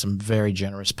brought in some very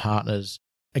generous partners,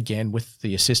 again, with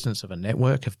the assistance of a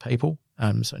network of people.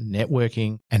 So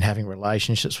networking and having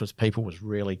relationships with people was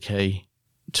really key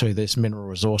to this. Mineral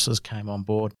Resources came on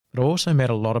board. But I also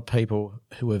met a lot of people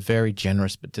who were very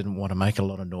generous but didn't want to make a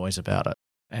lot of noise about it.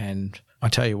 And I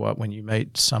tell you what, when you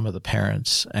meet some of the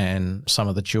parents and some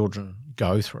of the children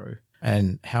go through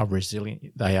and how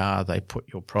resilient they are, they put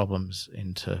your problems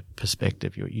into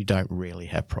perspective. You don't really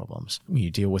have problems.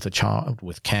 You deal with a child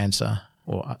with cancer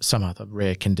or some other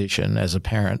rare condition. As a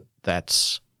parent,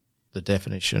 that's the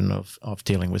definition of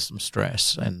dealing with some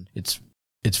stress. And it's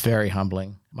very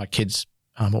humbling. My kids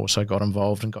also got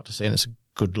involved and got to see, and it's a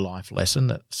good life lesson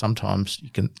that sometimes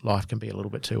life can be a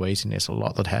little bit too easy and there's a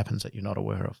lot that happens that you're not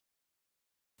aware of.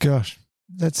 Gosh,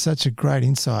 that's such a great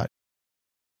insight.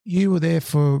 You were there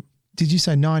for, did you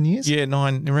say 9 years? Yeah,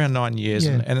 around 9 years.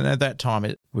 Yeah. And at that time,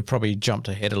 we probably jumped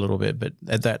ahead a little bit, but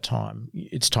at that time,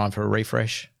 it's time for a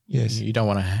refresh. Yes. You don't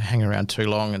want to hang around too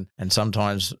long. And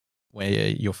sometimes where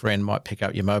your friend might pick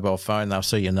up your mobile phone, they'll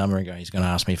see your number and go, he's going to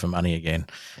ask me for money again.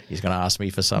 He's going to ask me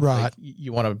for something. Right.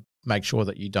 You want to make sure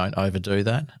that you don't overdo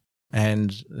that.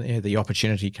 And the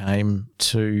opportunity came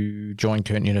to join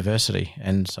Curtin University.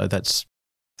 And so that's,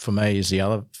 for me, is the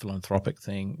other philanthropic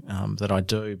thing that I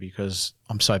do, because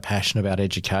I'm so passionate about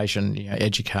education. You know,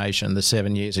 education, the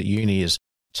 7 years at uni, is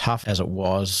tough as it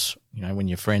was, you know, when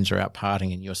your friends are out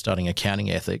partying and you're studying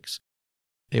accounting ethics.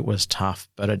 It was tough,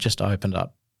 but it just opened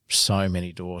up so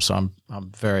many doors. So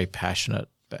I'm very passionate,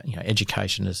 but, you know,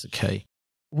 education is the key.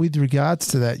 With regards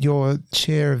to that, you're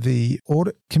chair of the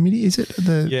audit committee, is it?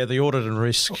 The Audit and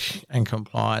Risk and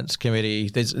Compliance Committee.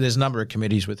 There's a number of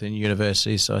committees within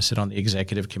universities. So I sit on the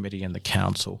executive committee and the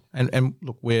council. And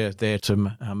look, we're there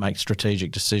to make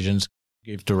strategic decisions,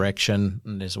 give direction,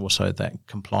 and there's also that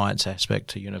compliance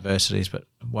aspect to universities. But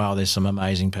wow, there's some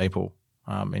amazing people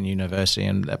in university,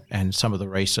 and some of the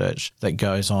research that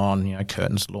goes on. You know,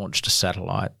 Curtin's launched a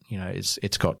satellite. You know,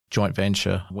 it's got joint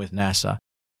venture with NASA.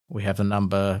 We have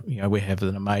we have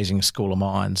an amazing School of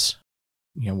Mines,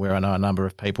 you know, where I know a number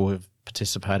of people who've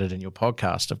participated in your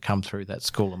podcast have come through that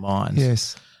School of Mines.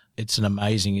 Yes. It's an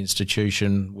amazing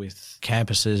institution with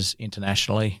campuses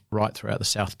internationally, right throughout the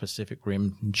South Pacific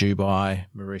Rim, Dubai,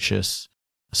 Mauritius,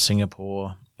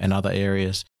 Singapore, and other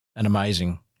areas. An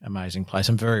amazing place,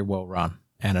 and very well run,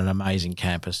 and an amazing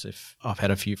campus. If I've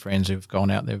had a few friends who've gone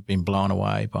out there, have been blown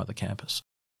away by the campus.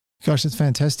 Gosh, that's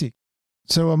fantastic.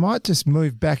 So I might just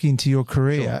move back into your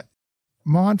career. Sure.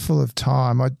 Mindful of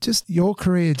time, your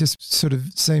career just sort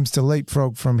of seems to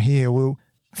leapfrog from here. Well,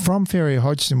 from Ferrier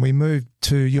Hodgson, we moved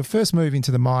to your first move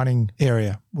into the mining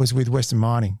area was with Western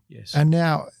Mining. Yes. And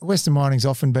now Western Mining's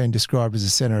often been described as a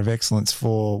centre of excellence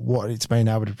for what it's been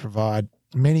able to provide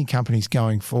many companies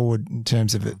going forward in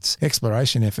terms of its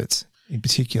exploration efforts in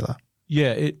particular.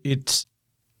 Yeah, it's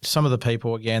some of the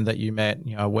people, again, that you met.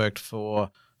 You know, I worked for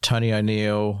Tony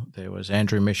O'Neill, there was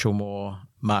Andrew Michelmore,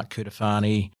 Mark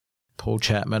Cutifani, Paul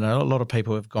Chapman, and a lot of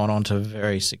people have gone on to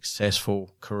very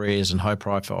successful careers and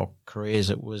high-profile careers.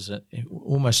 It was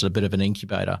almost a bit of an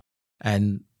incubator.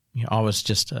 And you know, I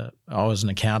was an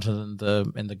accountant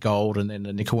in the gold and then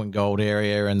the nickel and gold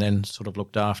area, and then sort of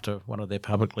looked after one of their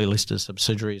publicly listed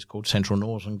subsidiaries called Central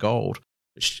Northern Gold,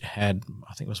 which had,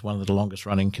 I think, was one of the longest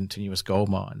running continuous gold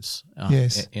mines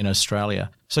in Australia.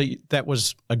 So that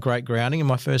was a great grounding, and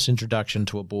my first introduction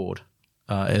to a board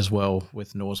as well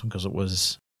with Norseman, because it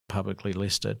was publicly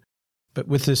listed. But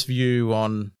with this view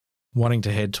on wanting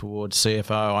to head towards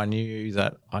CFO, I knew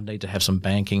that I'd need to have some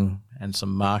banking and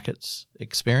some markets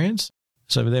experience.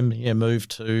 So then,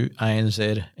 moved to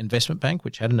ANZ Investment Bank,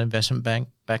 which had an investment bank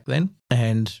back then,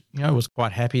 and I was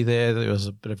quite happy there. There was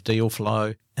a bit of deal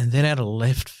flow, and then out of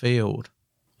left field,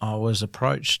 I was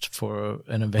approached for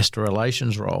an investor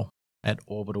relations role at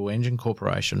Orbital Engine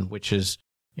Corporation, which is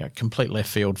complete left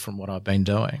field from what I've been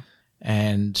doing,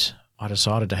 and I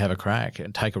decided to have a crack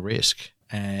and take a risk.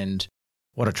 And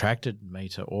what attracted me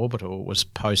to Orbital was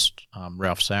post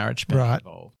Ralph Sarich being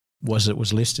involved, was it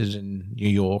was listed in New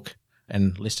York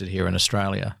and listed here in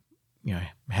Australia.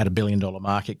 Had $1 billion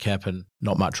market cap and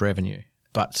not much revenue,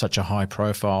 but such a high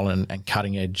profile and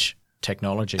cutting edge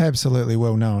technology. Absolutely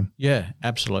well known. Yeah,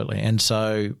 absolutely. And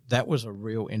so that was a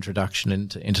real introduction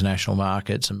into international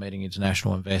markets and meeting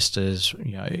international investors,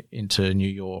 into New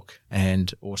York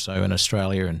and also in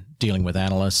Australia, and dealing with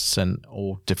analysts and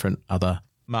all different other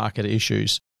market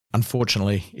issues.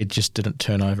 Unfortunately, it just didn't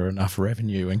turn over enough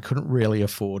revenue and couldn't really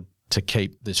afford to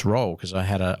keep this role, because I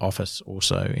had an office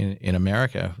also in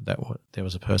America there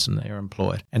was a person there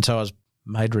employed. And so I was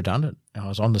made redundant. I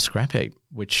was on the scrap heap,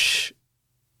 which,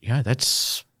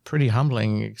 that's pretty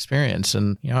humbling experience.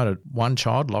 And, I had one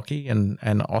child, Lockie, and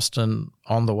Austin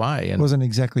on the way. And wasn't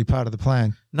exactly part of the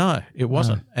plan. No, it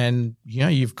wasn't. No. And,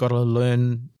 you've got to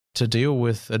learn to deal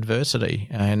with adversity.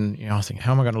 And, I think,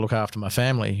 how am I going to look after my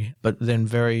family? But then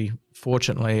very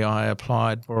fortunately, I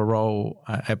applied for a role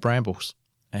at Brambles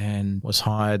and was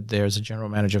hired there as a general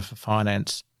manager for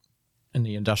finance in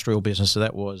the industrial business. So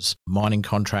that was mining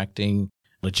contracting,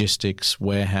 logistics,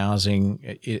 warehousing.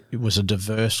 It was a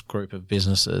diverse group of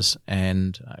businesses,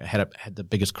 and had the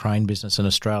biggest crane business in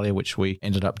Australia, which we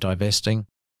ended up divesting.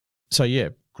 So,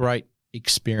 great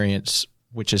experience,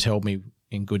 which has held me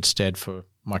in good stead for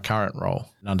my current role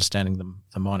and understanding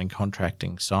the mining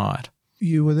contracting side.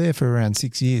 You were there for around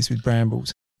 6 years with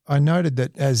Brambles. I noted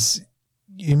that, as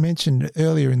you mentioned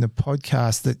earlier in the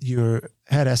podcast, that you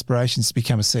had aspirations to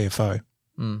become a CFO.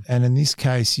 And in this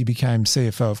case, you became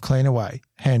CFO of Cleanaway,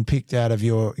 handpicked out of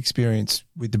your experience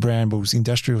with the Brambles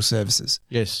Industrial Services.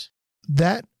 Yes.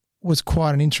 That was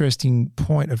quite an interesting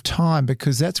point of time,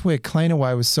 because that's where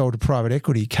Cleanaway was sold to private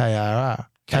equity,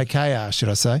 KKR, should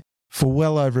I say, for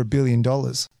well over $1 billion.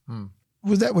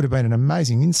 That would have been an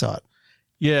amazing insight.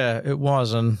 Yeah, it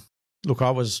was. And look,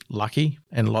 I was lucky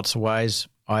in lots of ways.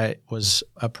 I was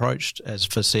approached as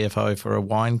for CFO for a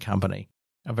wine company,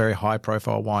 a very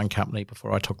high-profile wine company,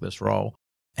 before I took this role.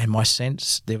 And my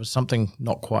sense, there was something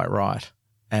not quite right.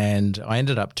 And I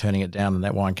ended up turning it down, and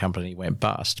that wine company went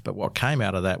bust. But what came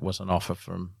out of that was an offer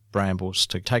from Brambles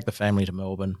to take the family to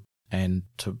Melbourne and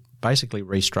to basically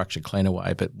restructure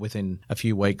Cleanaway. But within a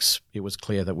few weeks, it was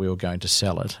clear that we were going to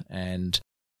sell it. And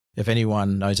if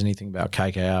anyone knows anything about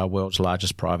KKR, world's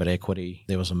largest private equity,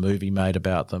 there was a movie made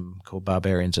about them called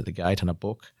Barbarians at the Gate, and a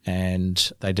book.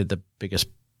 And they did the biggest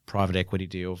private equity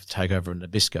deal of takeover in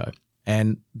Nabisco.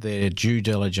 And their due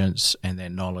diligence and their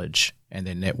knowledge and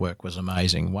their network was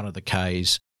amazing. One of the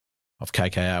Ks of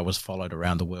KKR was followed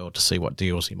around the world to see what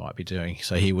deals he might be doing.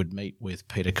 So he would meet with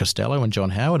Peter Costello and John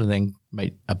Howard, and then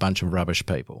meet a bunch of rubbish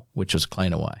people, which was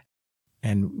Cleanaway.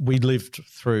 And we lived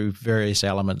through various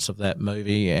elements of that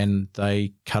movie, and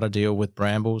they cut a deal with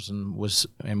Brambles,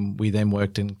 and we then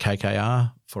worked in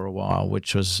KKR for a while,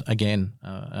 which was, again,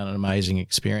 an amazing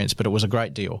experience. But it was a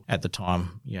great deal at the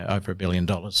time, over $1 billion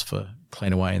for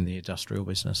Cleanaway in the industrial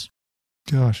business.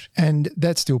 Gosh. And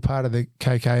that's still part of the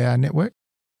KKR network?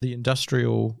 The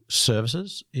industrial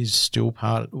services is still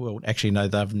actually, no,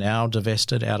 they've now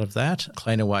divested out of that.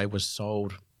 Cleanaway was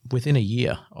sold within a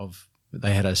year of.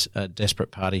 They had a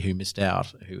desperate party who missed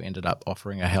out, who ended up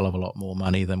offering a hell of a lot more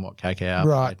money than what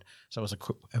KKR paid. So it was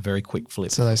a very quick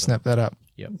flip. So they snapped that up.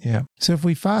 Yep. Yeah. So if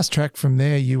we fast track from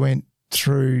there, you went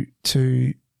through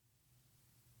to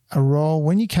a role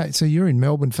when you came. So you're in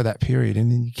Melbourne for that period, and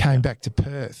then you came back to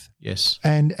Perth. Yes.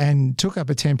 And took up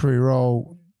a temporary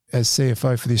role as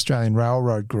CFO for the Australian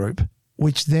Railroad Group,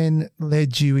 which then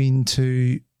led you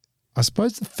into, I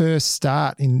suppose, the first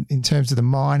start in terms of the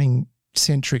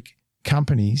mining-centric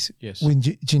companies. Yes. With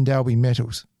Jindalby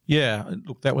Metals. Yeah,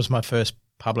 look, that was my first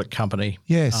public company.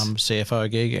 Yes.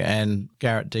 CFO gig, and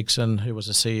Garrett Dixon, who was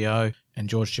the CEO, and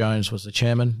George Jones was the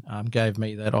chairman, gave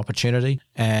me that opportunity.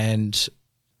 And,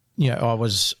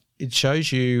 it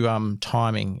shows you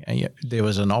timing. And there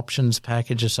was an options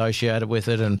package associated with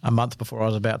it, and a month before I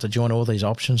was about to join, all these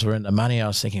options were in the money. I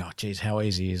was thinking, oh, geez, how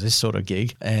easy is this sort of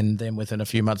gig? And then within a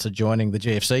few months of joining, the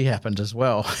GFC happened as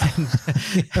well.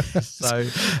 So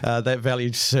that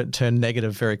value turned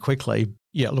negative very quickly.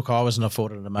 Yeah, look, I wasn't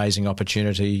afforded an amazing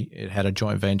opportunity. It had a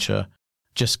joint venture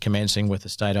just commencing with a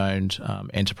state-owned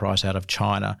enterprise out of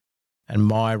China, and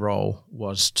my role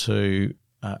was to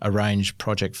arrange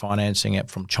project financing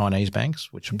from Chinese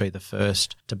banks, which would be the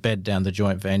first to bed down the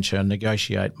joint venture and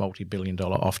negotiate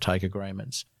multi-billion-dollar offtake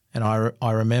agreements. And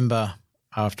I remember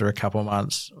after a couple of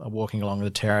months walking along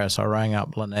the terrace, I rang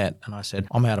up Lynette and I said,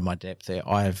 I'm out of my depth there.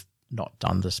 I have not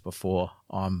done this before.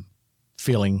 I'm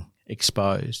feeling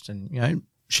exposed. And,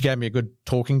 she gave me a good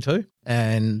talking to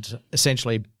and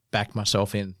essentially backed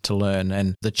myself in to learn.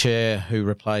 And the chair who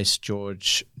replaced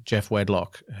Jeff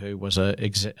Wedlock, who was a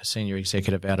senior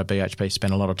executive out of BHP,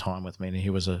 spent a lot of time with me, and he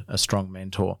was a strong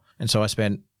mentor. And so I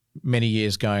spent many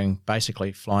years going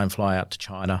basically fly in, fly out to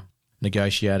China,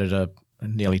 negotiated a a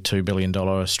nearly $2 billion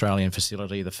Australian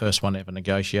facility, the first one ever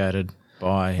negotiated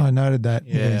by I noted that,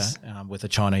 yes. with a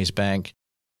Chinese bank.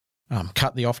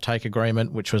 Cut the offtake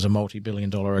agreement, which was a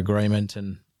multi-billion-dollar agreement,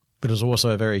 but it was also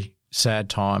a very sad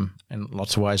time. In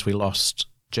lots of ways, we lost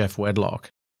Jeff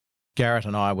Wedlock. Garrett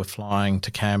and I were flying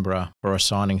to Canberra for a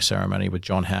signing ceremony with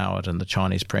John Howard and the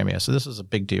Chinese Premier. So this is a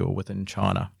big deal within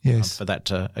China for that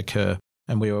to occur.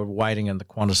 And we were waiting in the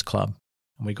Qantas Club,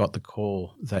 and we got the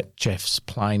call that Jeff's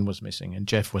plane was missing, and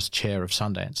Jeff was chair of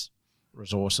Sundance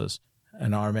Resources.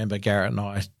 And I remember Garrett and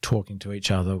I talking to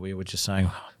each other. We were just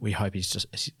saying, we hope it's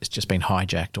just been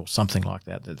hijacked or something like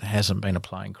that, that there hasn't been a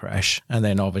plane crash. And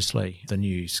then obviously the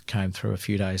news came through a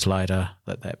few days later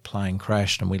that plane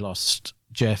crashed, and we lost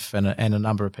Jeff and a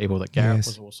number of people that Garrett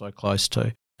was also close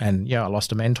to. And I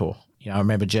lost a mentor. I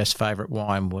remember Jeff's favourite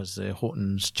wine was the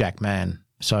Hortons Jack Man.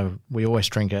 So we always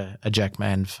drink a Jack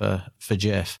Man for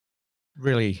Jeff.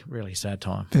 Really, really sad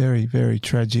time. Very, very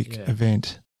tragic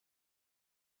event.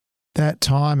 That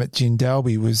time at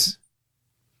Jindalee was,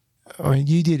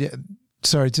 you did,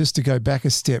 just to go back a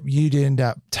step, you'd end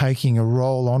up taking a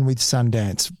role on with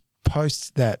Sundance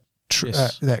post that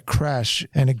crash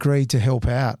and agreed to help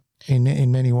out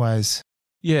in many ways.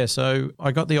 Yeah, so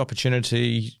I got the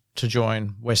opportunity to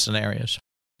join Western Areas.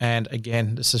 And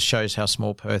again, this just shows how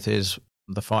small Perth is.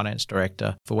 The finance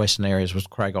director for Western Areas was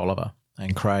Craig Oliver,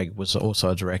 and Craig was also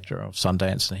a director of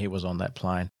Sundance, and he was on that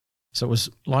plane. So it was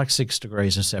like 6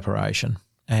 degrees of separation.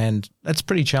 And that's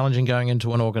pretty challenging going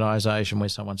into an organisation where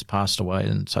someone's passed away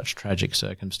in such tragic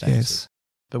circumstances. Yes.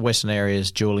 But Western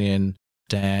Areas, Julian,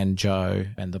 Dan, Joe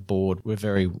and the board were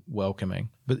very welcoming.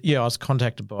 But I was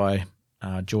contacted by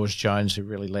George Jones, who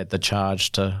really led the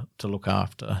charge to look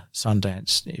after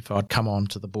Sundance, if I'd come on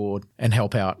to the board and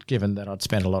help out, given that I'd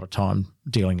spent a lot of time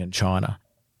dealing in China.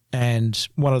 And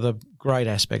one of the great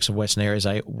aspects of Western Areas,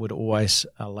 they would always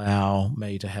allow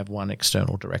me to have one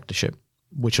external directorship,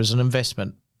 which was an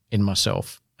investment in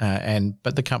myself.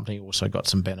 But the company also got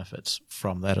some benefits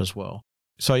from that as well.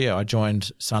 So, I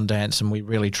joined Sundance, and we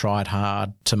really tried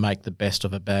hard to make the best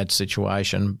of a bad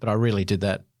situation. But I really did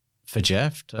that for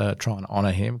Jeff, to try and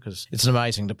honour him, because it's an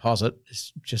amazing deposit.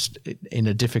 It's just in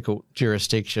a difficult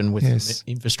jurisdiction with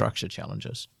infrastructure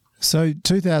challenges. So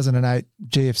 2008,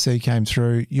 GFC came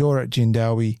through. You're at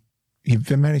Jindalee. You've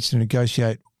managed to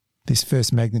negotiate this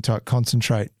first magnetite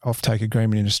concentrate offtake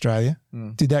agreement in Australia.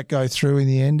 Did that go through in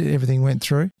the end? Everything went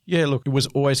through? Yeah, look, it was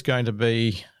always going to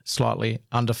be slightly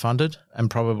underfunded,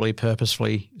 and probably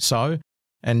purposefully so.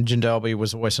 And Jindalee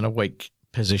was always in a weak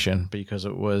position because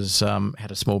it was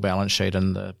had a small balance sheet,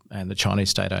 and the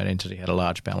Chinese state-owned entity had a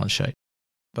large balance sheet.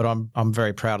 But I'm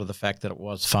very proud of the fact that it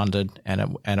was funded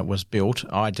and it was built.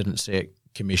 I didn't see it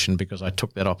commissioned because I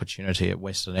took that opportunity at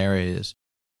Western Areas.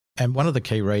 And one of the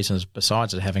key reasons,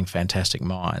 besides it having fantastic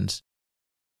minds,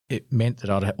 it meant that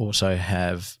I'd also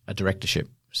have a directorship.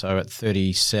 So at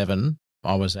 37,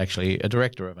 I was actually a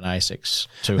director of an ASX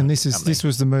 200 And company. this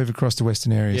was the move across to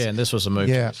Western Areas. Yeah, and this was the move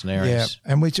to Western Areas.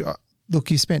 Yeah, and which,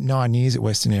 look, you spent 9 years at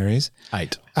Western Areas.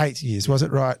 8 years, was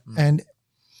it, right? And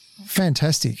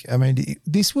fantastic. I mean,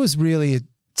 this was really a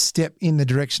step in the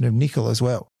direction of nickel as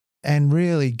well, and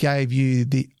really gave you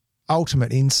the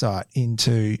ultimate insight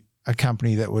into a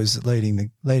company that was leading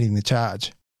the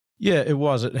charge. Yeah, it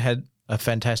was. It had a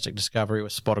fantastic discovery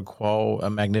with Spotted Quoll, a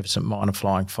magnificent mine of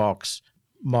Flying Fox.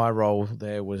 My role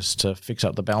there was to fix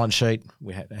up the balance sheet.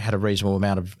 We had a reasonable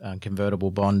amount of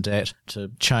convertible bond debt, to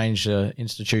change the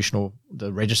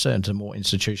register into more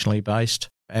institutionally based.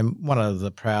 And one of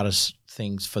the proudest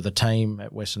things for the team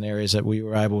at Western Areas that we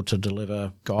were able to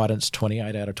deliver guidance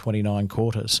 28 out of 29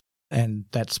 quarters. And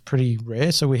that's pretty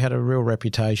rare. So we had a real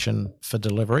reputation for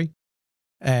delivery.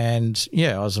 And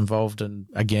I was involved in,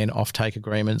 again, offtake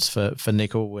agreements for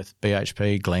nickel with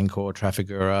BHP, Glencore,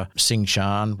 Trafigura,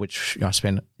 Tsingshan, which I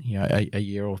spent a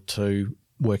year or two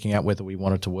working out whether we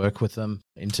wanted to work with them,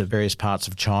 into various parts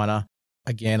of China.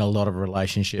 Again, a lot of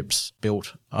relationships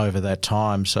built over that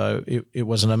time. So it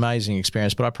was an amazing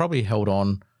experience, but I probably held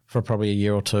on for probably a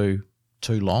year or two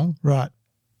too long. Right.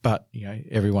 But,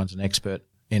 everyone's an expert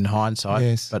in hindsight.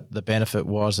 Yes. But the benefit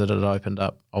was that it opened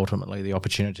up ultimately the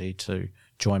opportunity to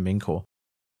join Mincor.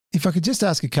 If I could just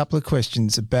ask a couple of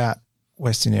questions about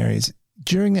Western Areas.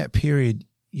 During that period,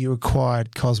 you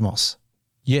acquired Cosmos.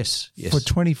 Yes. For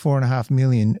 $24.5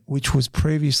 million, which was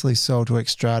previously sold to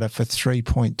Xstrata for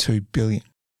 $3.2 billion.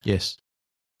 Yes.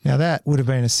 Now, that would have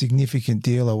been a significant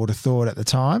deal, I would have thought, at the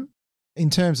time, in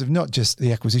terms of not just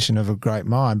the acquisition of a great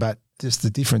mine, but just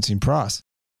the difference in price.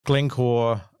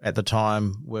 Glencore at the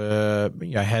time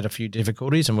had a few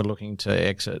difficulties and were looking to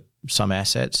exit some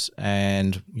assets,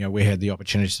 and we had the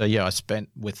opportunity. So I spent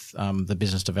with the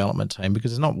business development team,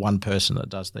 because there's not one person that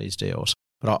does these deals,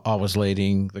 but I was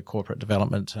leading the corporate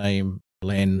development team.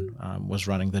 Len was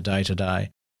running the day-to-day,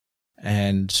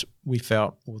 and we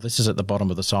felt, well, this is at the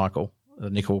bottom of the cycle. The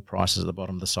nickel price is at the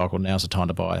bottom of the cycle. Now's the time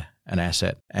to buy an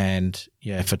asset. And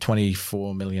for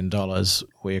 $24 million,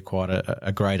 we acquired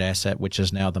a great asset, which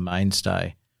is now the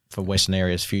mainstay for Western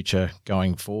Area's future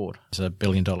going forward. It's a $1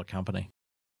 billion company.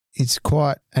 It's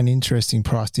quite an interesting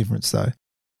price difference, though.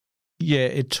 Yeah,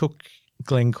 it took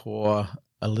Glencore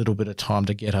a little bit of time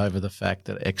to get over the fact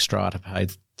that Xstrata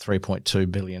paid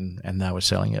 $3.2 billion and they were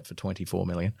selling it for $24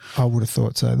 million. I would have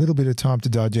thought so. A little bit of time to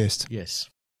digest. Yes.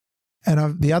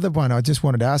 And the other one I just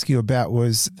wanted to ask you about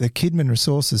was the Kidman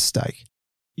Resources stake.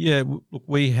 Yeah, look,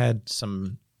 we had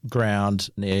some ground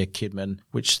near Kidman,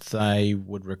 which they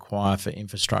would require for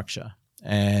infrastructure.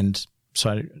 And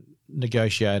so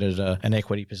negotiated an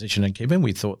equity position in Kidman.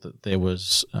 We thought that there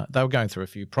was they were going through a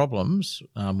few problems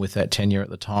with that tenure at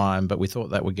the time, but we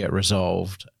thought that would get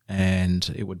resolved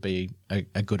and it would be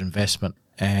a good investment.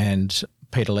 And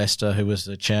Peter Lester, who was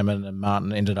the chairman, and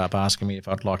Martin ended up asking me if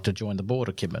I'd like to join the board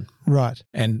of Kidman. Right.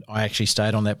 And I actually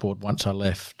stayed on that board once I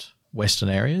left Western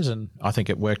Areas, and I think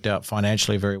it worked out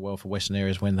financially very well for Western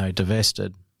Areas when they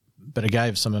divested. But it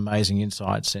gave some amazing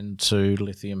insights into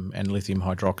lithium and lithium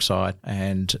hydroxide.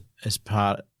 And as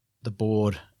part of the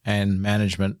board and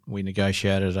management, we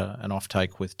negotiated an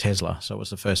offtake with Tesla. So it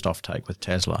was the first offtake with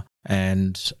Tesla.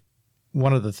 And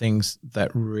one of the things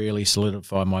that really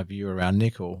solidified my view around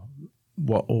nickel,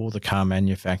 what all the car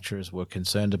manufacturers were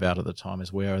concerned about at the time,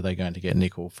 is where are they going to get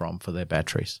nickel from for their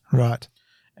batteries? Right.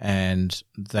 And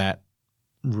that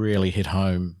really hit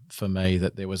home for me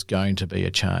that there was going to be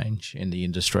a change in the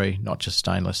industry, not just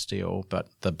stainless steel, but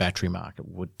the battery market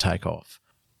would take off.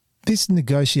 This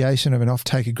negotiation of an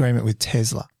offtake agreement with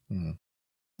Tesla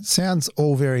sounds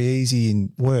all very easy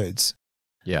in words.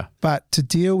 Yeah. But to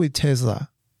deal with Tesla,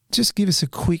 just give us a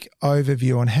quick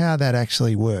overview on how that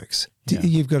actually works. Yeah.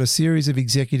 You've got a series of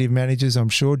executive managers, I'm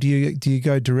sure. Do you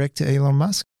go direct to Elon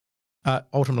Musk?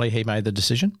 Ultimately, he made the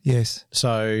decision. Yes.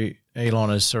 So Elon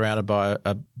is surrounded by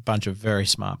a bunch of very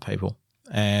smart people.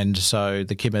 And so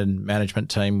the Kidman management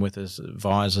team with his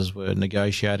advisors were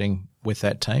negotiating with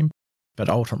that team. But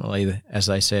ultimately, as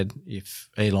they said, if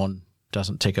Elon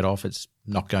doesn't tick it off, it's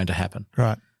not going to happen.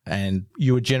 Right. And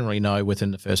you would generally know within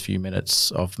the first few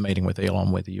minutes of meeting with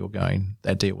Elon whether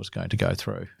that deal was going to go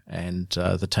through. And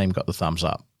the team got the thumbs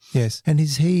up. Yes. And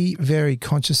is he very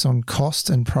conscious on cost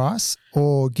and price,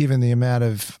 or given the amount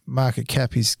of market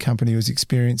cap his company was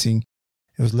experiencing,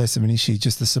 it was less of an issue,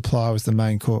 just the supply was the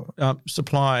main core?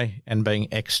 Supply and being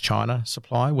ex-China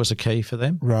supply was a key for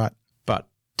them. Right. But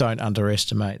don't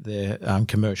underestimate their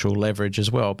commercial leverage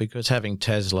as well, because having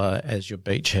Tesla as your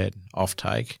beachhead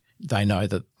offtake, they know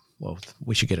that, well,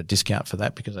 we should get a discount for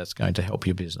that because that's going to help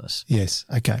your business. Yes.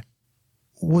 Okay.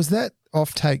 Was that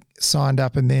offtake signed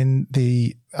up and then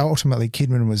ultimately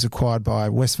Kidman was acquired by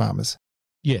Wesfarmers?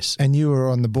 Yes. And you were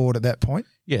on the board at that point?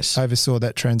 Yes. Oversaw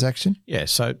that transaction? Yeah.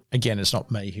 So again, it's not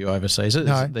me who oversees it.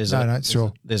 No,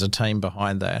 sure. There's a team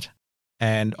behind that.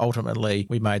 And ultimately,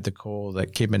 we made the call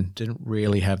that Kidman didn't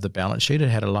really have the balance sheet. It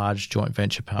had a large joint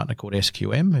venture partner called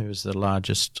SQM, who is the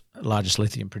largest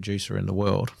lithium producer in the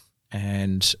world.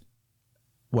 And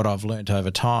what I've learned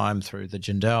over time through the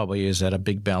Jindalby is that a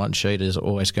big balance sheet is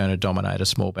always going to dominate a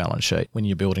small balance sheet when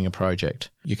you're building a project.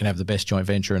 You can have the best joint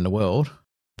venture in the world,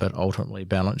 but ultimately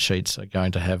balance sheets are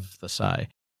going to have the say.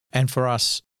 And for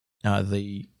us,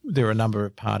 there are a number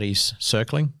of parties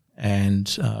circling, and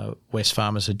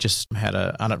Wesfarmers had just had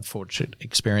an unfortunate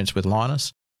experience with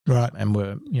Lynas. Right. And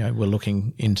we're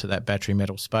looking into that battery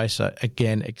metal space. So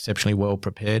again, exceptionally well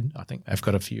prepared. I think they've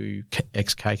got a few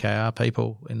ex-KKR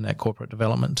people in that corporate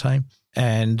development team.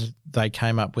 And they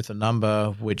came up with a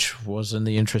number which was in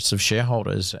the interests of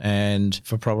shareholders. And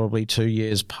for probably 2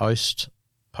 years post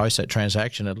that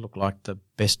transaction, it looked like the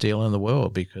best deal in the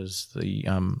world, because the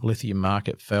lithium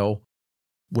market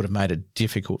would have made it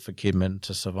difficult for Kidman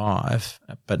to survive.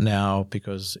 But now,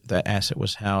 because that asset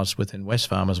was housed within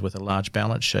Wesfarmers with a large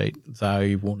balance sheet,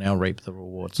 they will now reap the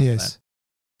rewards of that.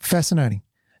 Fascinating.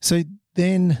 So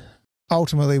then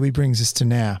ultimately we brings us to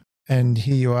now, and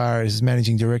here you are as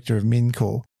managing director of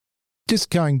Mincor. Just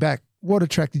going back, what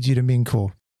attracted you to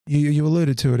Mincor? You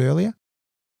alluded to it earlier.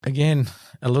 Again,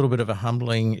 a little bit of a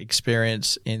humbling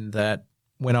experience in that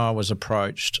when I was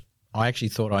approached, I actually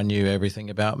thought I knew everything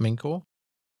about Mincor.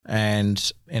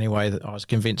 And anyway, I was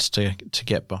convinced to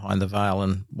get behind the veil.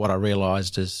 And what I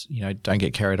realised is, don't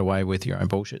get carried away with your own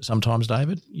bullshit sometimes,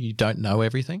 David. You don't know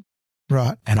everything.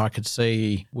 Right. And I could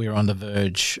see we were on the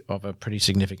verge of a pretty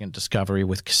significant discovery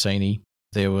with Cassini.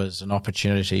 There was an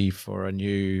opportunity for a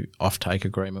new offtake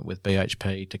agreement with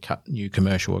BHP to cut new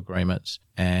commercial agreements.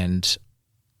 And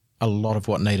a lot of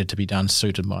what needed to be done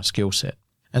suited my skill set.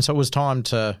 And so it was time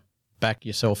to back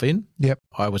yourself in. Yep.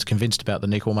 I was convinced about the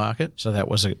nickel market, so that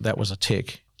was a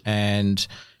tick. And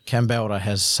Kambalda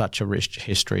has such a rich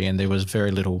history, and there was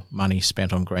very little money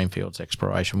spent on greenfields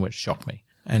exploration, which shocked me.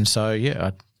 And so,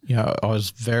 I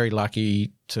was very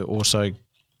lucky to also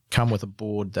come with a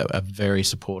board that are very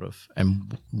supportive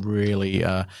and really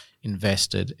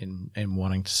invested in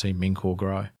wanting to see Mincor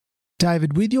grow.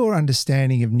 David, with your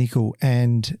understanding of nickel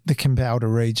and the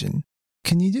Kambalda region,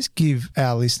 can you just give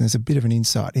our listeners a bit of an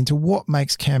insight into what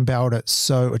makes Kambalda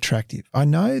so attractive? I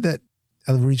know that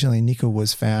originally nickel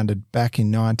was founded back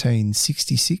in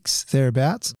 1966,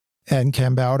 thereabouts, and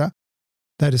Kambalda.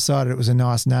 They decided it was a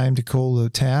nice name to call the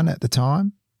town at the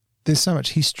time. There's so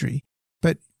much history.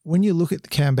 But when you look at the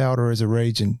Kambalda as a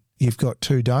region, you've got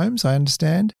 2 domes, I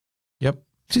understand. Yep.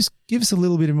 Just give us a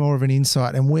little bit more of an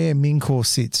insight and where Mincor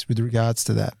sits with regards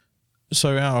to that.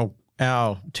 So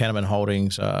our tenement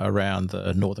holdings are around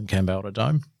the northern Kambalda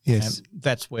Dome. Yes. And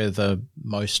that's where the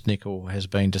most nickel has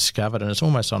been discovered, and it's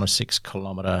almost on a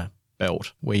 6-kilometre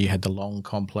belt where you had the long,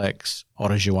 complex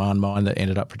Otter Juan mine that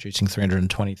ended up producing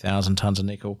 320,000 tonnes of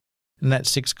nickel. And that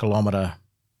 6-kilometre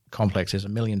complex, there's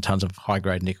 1 million tonnes of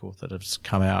high-grade nickel that has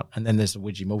come out. And then there's the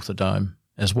Widgiemooltha Dome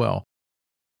as well.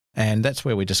 And that's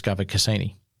where we discovered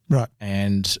Cassini. Right.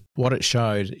 And what it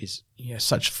showed is,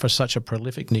 for such a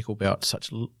prolific nickel belt, such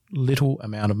little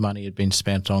amount of money had been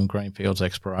spent on greenfields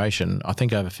exploration. I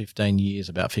think over 15 years,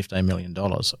 about $15 million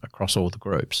across all the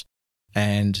groups.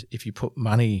 And if you put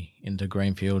money into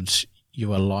greenfields,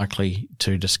 you are likely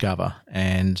to discover.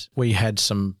 And we had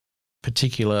some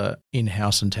particular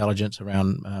in-house intelligence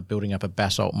around building up a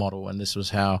basalt model, and this was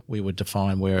how we would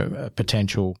define where a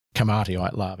potential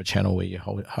komatiite lava channel where you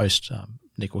host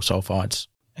nickel sulfides.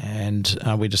 And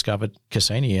we discovered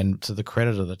Cassini, and to the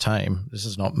credit of the team, this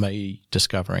is not me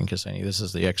discovering Cassini, this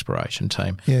is the exploration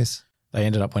team. Yes. They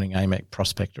ended up winning AMEC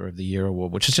Prospector of the Year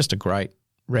award, which is just a great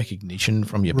recognition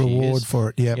from your peers. Reward for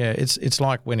it, yeah. Yeah, it's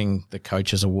like winning the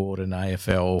Coaches Award in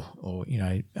AFL, or,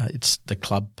 it's the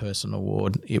Club Person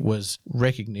Award. It was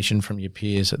recognition from your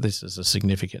peers that this is a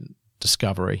significant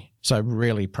discovery. So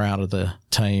really proud of the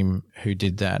team who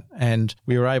did that. And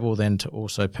we were able then to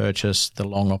also purchase the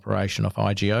long operation of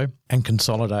IGO and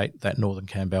consolidate that Northern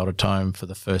Kambalda Dome for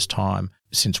the first time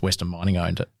since Western Mining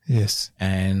owned it. Yes.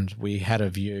 And we had a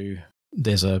view,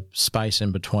 there's a space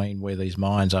in between where these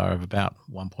mines are of about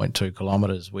 1.2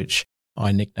 kilometres, which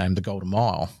I nicknamed the Golden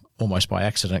Mile, almost by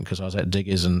accident, because I was at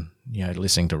Diggers and,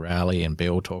 listening to Rowley and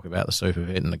Bill talk about the super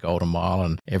pit and the Golden Mile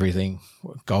and everything,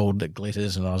 gold that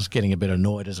glitters, and I was getting a bit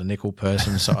annoyed as a nickel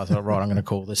person, so I thought, right, I'm going to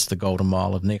call this the Golden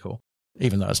Mile of nickel,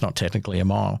 even though it's not technically a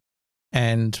mile.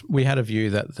 And we had a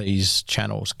view that these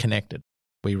channels connected.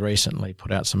 We recently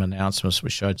put out some announcements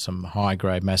which showed some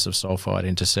high-grade massive sulfide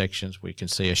intersections. We can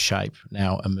see a shape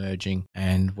now emerging,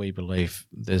 and we believe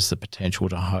there's the potential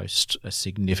to host a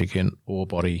significant ore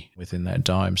body within that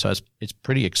dome. So it's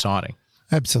pretty exciting.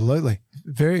 Absolutely.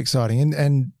 Very exciting.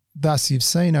 And thus you've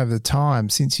seen over the time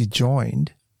since you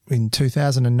joined in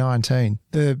 2019,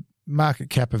 the market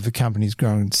cap of the company's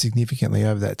grown significantly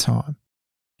over that time.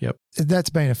 Yep. That's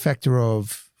been a factor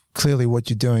of clearly what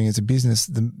you're doing as a business.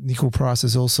 The nickel price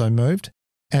has also moved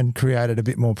and created a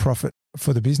bit more profit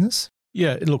for the business.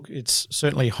 Yeah, look, it's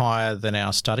certainly higher than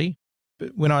our study.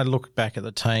 But when I look back at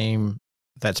the team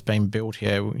that's been built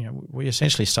here, we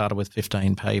essentially started with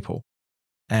 15 people.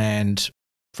 And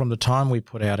from the time we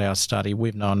put out our study,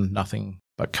 we've known nothing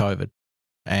but COVID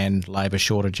and labour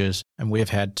shortages. And we've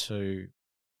had to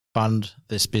fund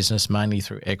this business mainly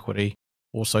through equity,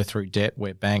 also through debt,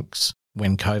 where banks,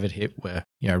 when COVID hit, were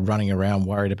running around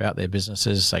worried about their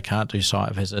businesses. They can't do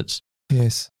site visits.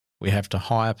 Yes. We have to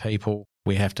hire people.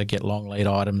 We have to get long lead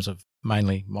items of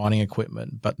mainly mining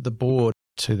equipment. But the board,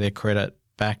 to their credit,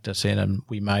 backed us in, and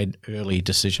we made early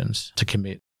decisions to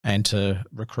commit and to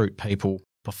recruit people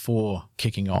before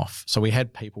kicking off. So we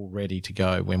had people ready to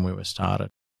go when we were started.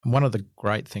 And one of the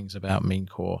great things about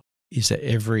Mincor is that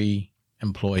every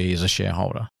employee is a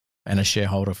shareholder, and a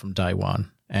shareholder from day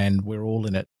one. And we're all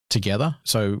in it together.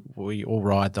 So we all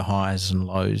ride the highs and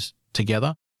lows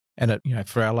together. And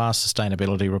for our last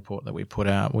sustainability report that we put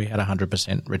out, we had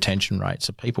 100% retention rate.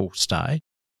 So people stay.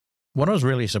 What I was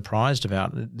really surprised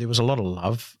about, there was a lot of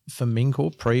love for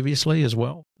Mincor previously as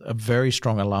well. A very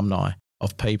strong alumni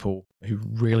of people who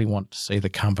really want to see the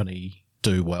company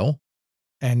do well.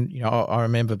 And, I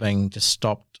remember being just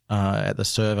stopped at the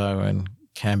servo in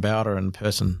Kambalda, and a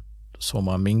person saw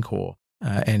my Mincor,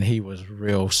 and he was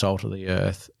real salt of the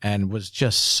earth and was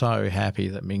just so happy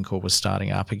that Mincor was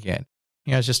starting up again.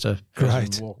 It's just a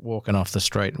person walking off the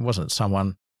street. It wasn't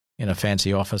someone in a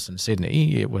fancy office in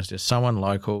Sydney. It was just someone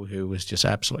local who was just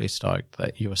absolutely stoked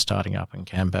that you were starting up in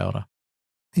Kambalda.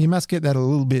 You must get that a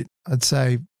little bit, I'd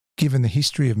say, given the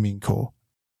history of Mincor.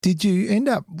 Did you end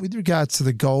up, with regards to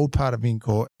the gold part of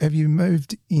Mincor, have you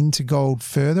moved into gold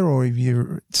further, or are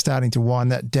you starting to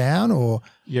wind that down? Or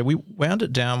Yeah, we wound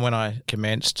it down when I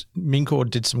commenced. Mincor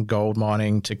did some gold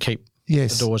mining to keep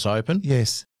the doors open.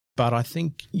 Yes. But I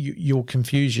think you'll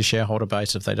confuse your shareholder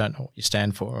base if they don't know what you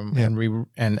stand for.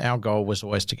 And our goal was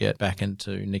always to get back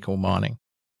into nickel mining.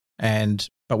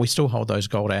 But we still hold those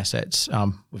gold assets.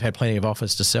 We've had plenty of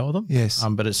offers to sell them. Yes.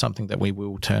 But it's something that we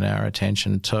will turn our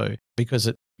attention to,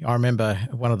 because I remember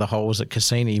one of the holes at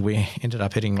Cassini, we ended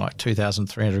up hitting like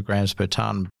 2,300 grams per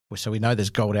tonne. So we know there's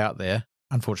gold out there.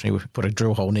 Unfortunately, we put a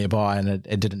drill hole nearby and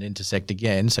it didn't intersect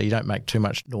again. So you don't make too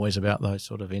much noise about those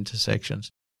sort of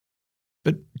intersections.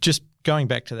 But just going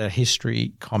back to that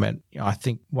history comment, I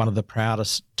think one of the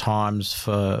proudest times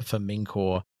for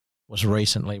Mincor was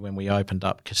recently when we opened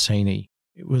up Cassini.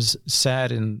 It was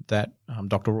sad in that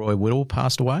Dr. Roy Whittle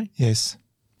passed away. Yes.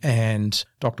 And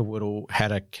Dr. Whittle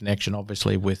had a connection,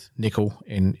 obviously, with nickel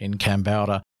in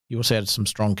Kambalda. He also had some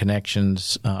strong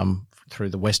connections through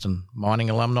the Western Mining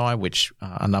alumni, which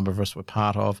a number of us were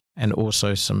part of, and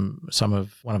also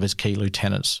one of his key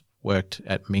lieutenants worked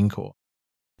at Mincor.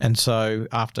 And so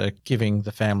after giving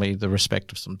the family the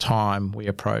respect of some time, we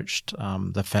approached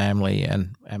the family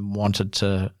and wanted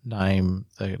to name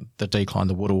the decline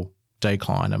the Whittle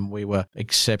decline, and we were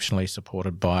exceptionally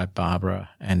supported by Barbara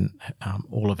and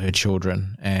all of her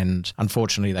children. And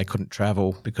unfortunately, they couldn't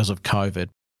travel because of COVID.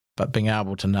 But being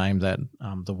able to name that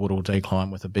the Whittle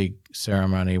decline with a big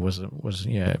ceremony was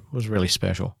really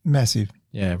special. Massive.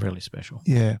 Yeah, really special.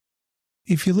 Yeah.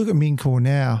 If you look at Mincor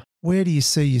now, where do you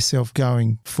see yourself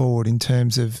going forward in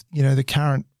terms of, the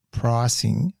current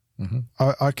pricing? Mm-hmm.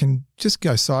 I can just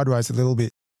go sideways a little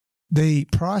bit. The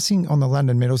pricing on the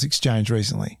London Metals Exchange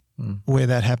recently, where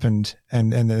that happened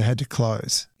and they had to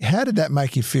close. How did that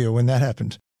make you feel when that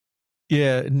happened?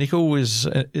 Yeah, nickel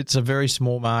it's a very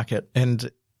small market,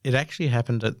 and it actually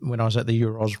happened when I was at the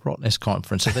Euroz Rottnest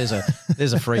conference. So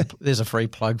there's a free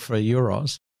plug for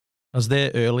Euroz. I was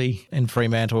there early in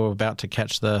Fremantle, about to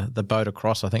catch the boat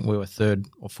across. I think we were third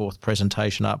or fourth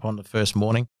presentation up on the first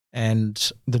morning,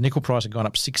 and the nickel price had gone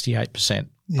up 68%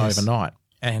 overnight.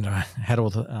 And I had all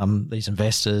these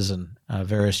investors and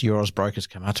various Euros brokers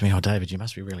come up to me, David, you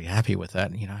must be really happy with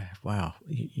that. Wow,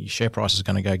 your share price is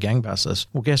going to go gangbusters.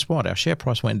 Well, guess what? Our share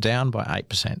price went down by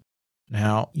 8%.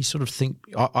 Now, you sort of think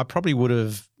I probably would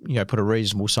have put a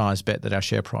reasonable size bet that our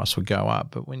share price would go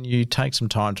up. But when you take some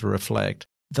time to reflect,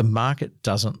 the market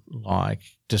doesn't like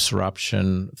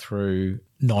disruption through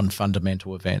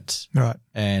non-fundamental events. Right.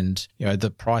 And,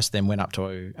 the price then went up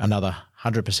to another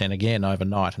 100% again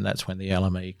overnight, and that's when the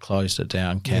LME closed it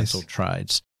down, cancelled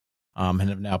trades, and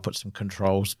have now put some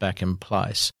controls back in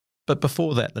place. But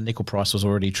before that, the nickel price was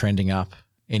already trending up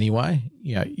anyway.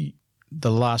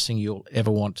 The last thing you'll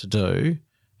ever want to do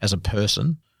as a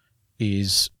person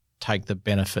is take the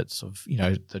benefits of,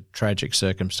 the tragic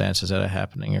circumstances that are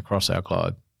happening across our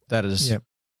globe. That is,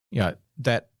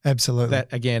 that absolutely.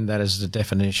 That is the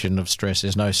definition of stress.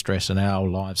 There's no stress in our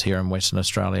lives here in Western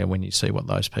Australia when you see what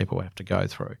those people have to go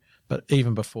through. But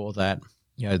even before that,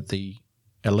 the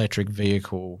electric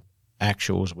vehicle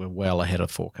actuals were well ahead of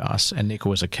forecasts, and nickel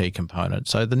was a key component.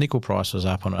 So the nickel price was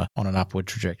up on an upward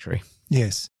trajectory.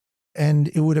 Yes. And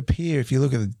it would appear, if you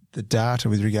look at the data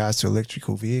with regards to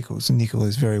electrical vehicles, nickel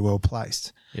is very well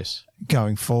placed. Yes.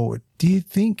 Going forward. Do you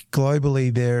think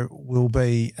globally there will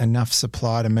be enough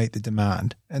supply to meet the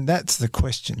demand? And that's the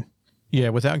question. Yeah,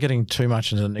 without getting too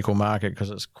much into the nickel market, because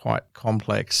it's quite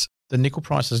complex, the nickel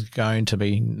price is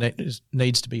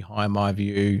needs to be high, in my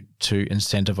view, to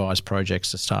incentivize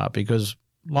projects to start, because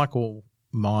like all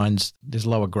mines, there's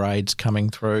lower grades coming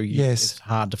through. Yes. It's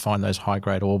hard to find those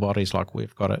high-grade ore bodies like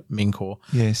we've got at Mincor.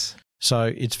 Yes.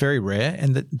 So it's very rare,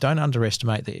 and don't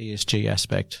underestimate the ESG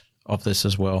aspect of this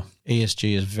as well.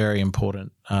 ESG is very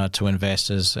important to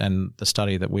investors, and the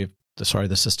study that the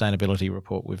sustainability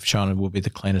report we've shown will be the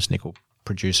cleanest nickel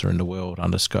producer in the world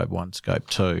under Scope 1, Scope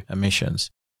 2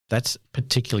 emissions. That's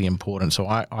particularly important. So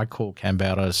I call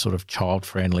Kambalda sort of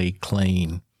child-friendly,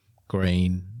 clean,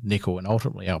 green nickel, and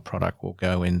ultimately our product will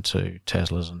go into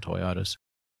Teslas and Toyotas.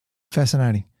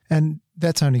 Fascinating. And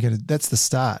that's the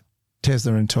start.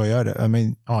 Tesla and Toyota. I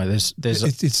mean, there's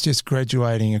just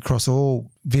graduating across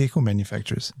all vehicle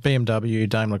manufacturers. BMW,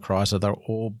 Daimler Chrysler, they're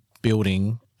all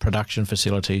building production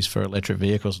facilities for electric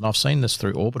vehicles. And I've seen this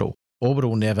through Orbital.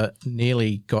 Orbital never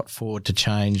nearly got forward to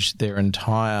change their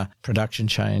entire production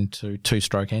chain to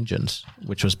two-stroke engines,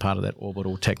 which was part of that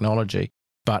Orbital technology.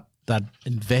 But they'd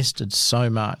invested so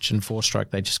much in four-stroke,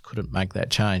 they just couldn't make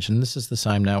that change. And this is the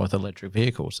same now with electric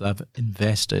vehicles. They've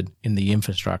invested in the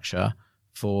infrastructure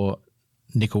for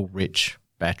nickel-rich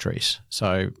batteries.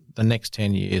 So the next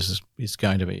 10 years is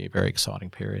going to be a very exciting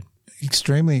period.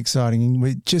 Extremely exciting. And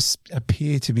we just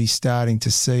appear to be starting to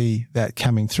see that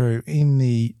coming through in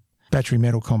the battery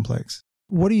metal complex.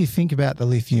 What do you think about the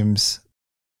lithiums,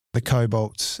 the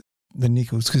cobalts, the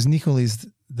nickels? Because nickel is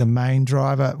the main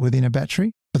driver within a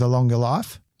battery for the longer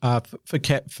life.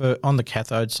 For on the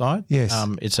cathode side, yes,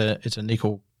 it's a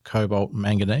nickel, cobalt,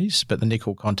 manganese, but the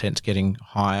nickel content's getting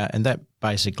higher, and that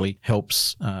basically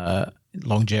helps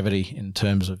longevity in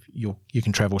terms of you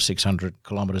can travel 600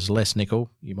 kilometres less nickel.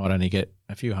 You might only get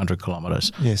a few hundred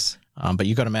kilometres. Yes. But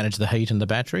you've got to manage the heat in the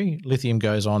battery. Lithium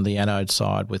goes on the anode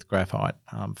side with graphite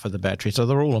for the battery. So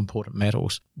they're all important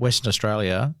metals. Western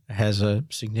Australia has a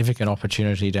significant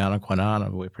opportunity down in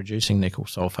Kwinana. We're producing nickel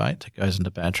sulfate that goes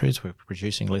into batteries. We're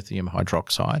producing lithium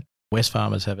hydroxide.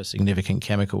 Wesfarmers have a significant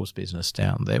chemicals business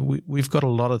down there. We've got a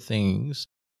lot of things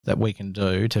that we can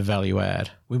do to value add.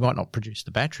 We might not produce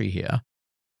the battery here,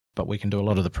 but we can do a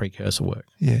lot of the precursor work.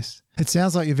 Yes. It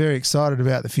sounds like you're very excited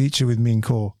about the future with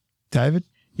Mincor. David?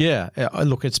 Yeah.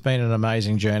 Look, it's been an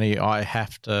amazing journey. I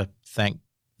have to thank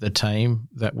the team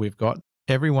that we've got.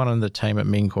 Everyone on the team at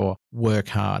Mincor work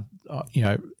hard.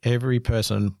 Every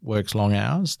person works long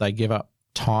hours. They give up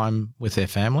time with their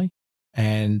family,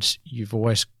 and you've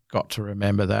always got to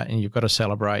remember that, and you've got to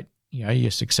celebrate, your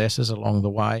successes along the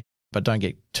way, but don't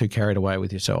get too carried away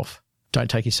with yourself. Don't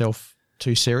take yourself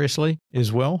too seriously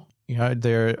as well.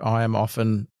 I am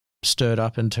often stirred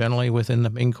up internally within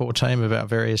the Mincor team about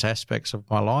various aspects of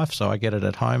my life. So I get it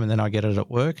at home and then I get it at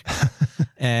work.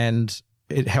 And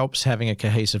it helps having a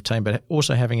cohesive team, but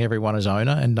also having everyone as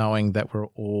owner and knowing that we're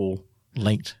all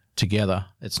linked together.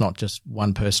 It's not just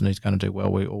one person who's going to do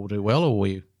well. We all do well, or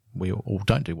we all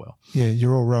don't do well. Yeah,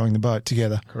 you're all rowing the boat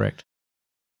together. Correct.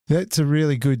 That's a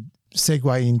really good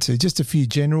segue into just a few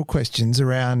general questions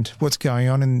around what's going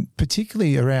on, and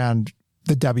particularly around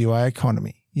the WA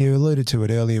economy. You alluded to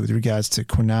it earlier with regards to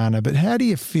Kwinana, but how do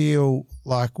you feel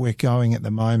like we're going at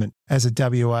the moment as a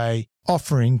WA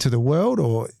offering to the world,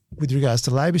 or with regards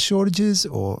to labour shortages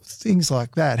or things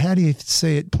like that? How do you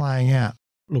see it playing out?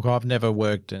 Look, I've never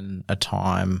worked in a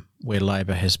time where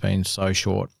labour has been so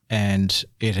short, and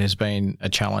it has been a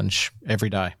challenge every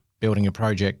day. Building a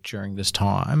project during this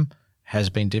time has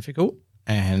been difficult,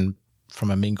 and from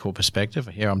a Mincor perspective,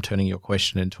 here I'm turning your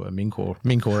question into a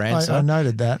Mincor answer. I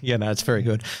noted that. Yeah, no, it's very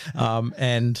good.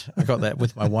 And I got that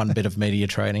with my one bit of media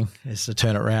training, is to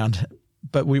turn it around.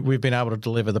 But we've been able to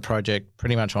deliver the project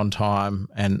pretty much on time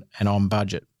and on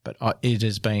budget. But it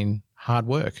has been hard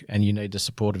work, and you need the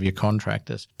support of your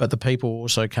contractors. But the people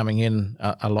also coming in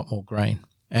are a lot more green.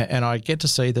 And I get to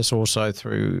see this also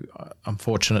through, I'm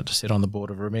fortunate to sit on the board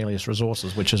of Ramelius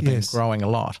Resources, which has been growing a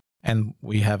lot. And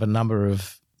we have a number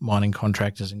of mining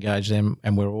contractors engaged them,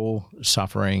 and we're all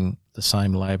suffering the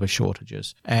same labour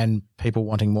shortages and people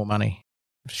wanting more money.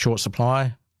 Short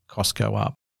supply, costs go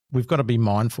up. We've got to be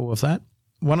mindful of that.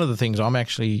 One of the things I'm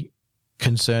actually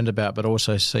concerned about, but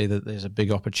also see that there's a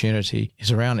big opportunity,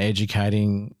 is around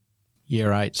educating year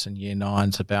 8s and year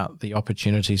 9s about the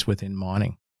opportunities within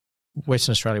mining.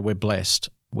 Western Australia, we're blessed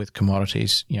with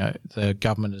commodities. The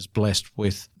government is blessed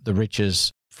with the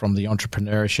riches from the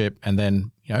entrepreneurship, and then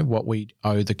what we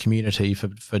owe the community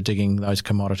for digging those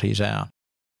commodities out.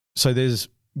 So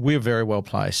we're very well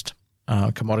placed.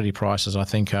 Commodity prices, I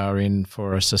think, are in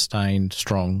for a sustained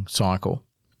strong cycle,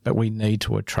 but we need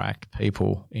to attract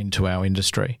people into our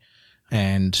industry,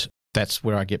 and that's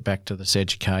where I get back to this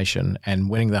education and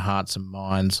winning the hearts and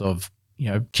minds of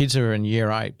kids who are in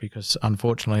year 8, because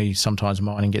unfortunately sometimes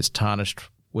mining gets tarnished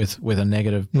with a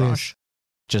negative brush,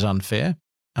 which is unfair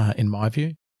in my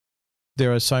view.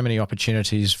 There are so many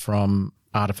opportunities, from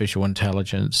artificial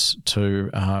intelligence to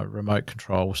remote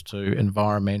controls to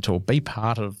environmental. Be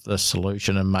part of the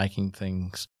solution and making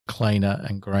things cleaner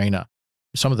and greener.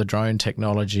 Some of the drone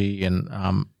technology and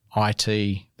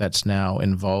IT that's now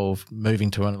involved,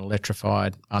 moving to an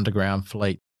electrified underground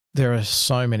fleet. There are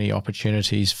so many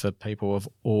opportunities for people of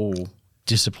all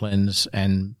disciplines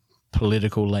and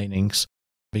political leanings,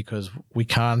 because we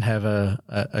can't have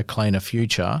a cleaner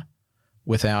future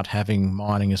without having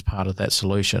mining as part of that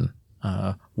solution.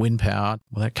 Wind power,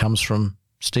 well, that comes from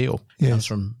steel, comes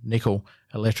from nickel.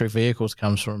 Electric vehicles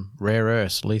comes from rare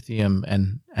earths, lithium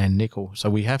and nickel. So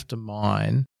we have to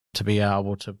mine to be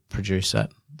able to produce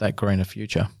that greener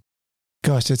future.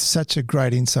 Gosh, it's such a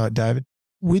great insight, David.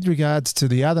 With regards to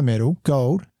the other metal,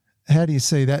 gold, how do you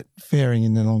see that faring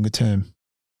in the longer term?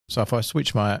 So if I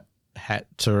switch my hat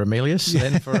to Ramelius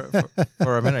then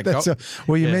for a minute.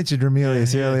 You mentioned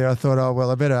Ramelius earlier. I thought,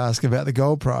 I better ask about the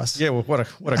gold price. Yeah, well,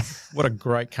 what a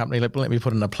great company. Let me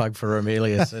put in a plug for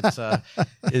Ramelius.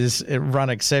 It run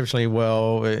exceptionally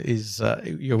well.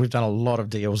 We've done a lot of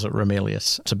deals at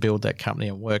Ramelius to build that company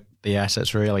and work the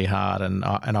assets really hard. And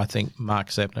I think Mark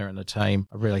Zepner and the team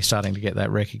are really starting to get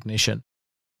that recognition.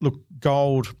 Look,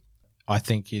 gold, I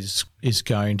think, is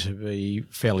going to be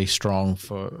fairly strong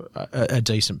for a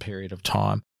decent period of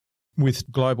time.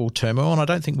 With global turmoil, and I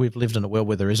don't think we've lived in a world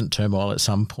where there isn't turmoil at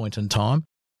some point in time,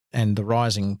 and the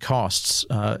rising costs,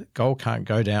 gold can't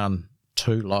go down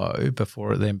too low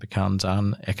before it then becomes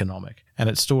uneconomic. And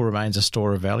it still remains a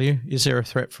store of value. Is there a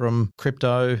threat from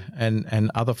crypto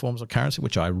and other forms of currency,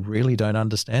 which I really don't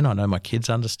understand? I know my kids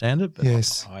understand it, but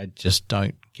yes. I just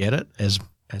don't get it as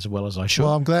well as I should.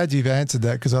 Well, I'm glad you've answered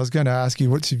that, because I was going to ask you,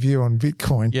 what's your view on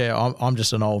Bitcoin? Yeah, I'm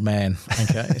just an old man.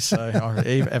 Okay, so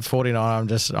at 49, I'm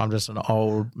just an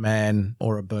old man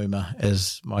or a boomer,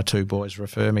 as my two boys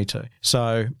refer me to.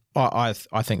 So I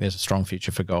think there's a strong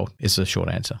future for gold. Is the short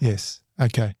answer. Yes.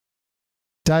 Okay,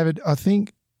 David, I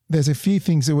think there's a few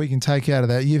things that we can take out of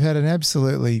that. You've had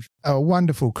a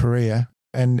wonderful career,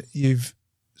 and you've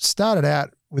started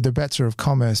out with a Bachelor of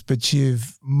Commerce, but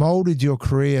you've moulded your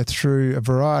career through a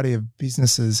variety of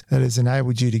businesses that has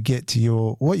enabled you to get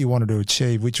to what you wanted to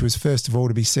achieve, which was, first of all,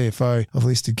 to be CFO of a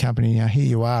listed company. Now, here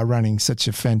you are running such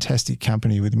a fantastic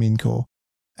company with Mincor,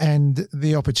 and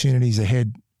the opportunities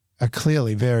ahead are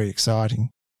clearly very exciting.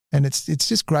 And it's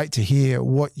just great to hear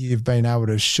what you've been able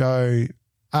to show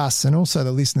us and also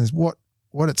the listeners, what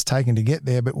it's taken to get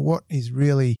there, but what is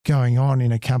really going on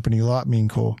in a company like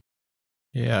Mincor.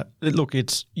 Yeah, look,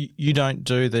 you don't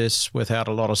do this without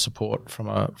a lot of support from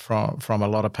a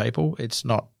lot of people. It's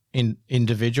not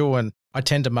individual, and I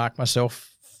tend to mark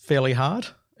myself fairly hard,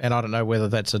 and I don't know whether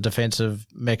that's a defensive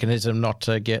mechanism not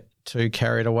to get too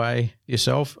carried away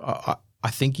yourself. I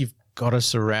think you've got to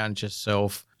surround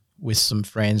yourself with some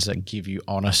friends that give you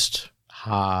honest,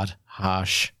 hard,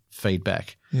 harsh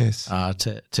feedback. Yes,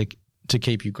 to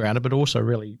keep you grounded, but also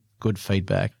really good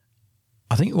feedback.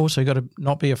 I think you also got to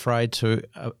not be afraid to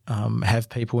have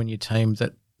people in your team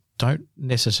that don't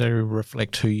necessarily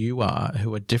reflect who you are,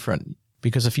 who are different.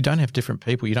 Because if you don't have different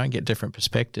people, you don't get different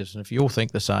perspectives. And if you all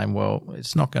think the same, well,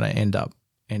 it's not going to end up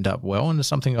well. And it's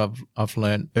something I've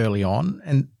learned early on.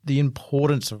 And the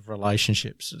importance of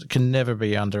relationships can never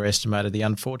be underestimated. The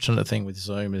unfortunate thing with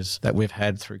Zoom is that we've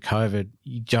had through COVID,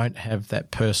 you don't have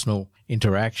that personal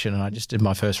interaction. And I just did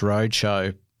my first road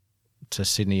show to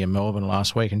Sydney and Melbourne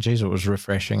last week, and geez, it was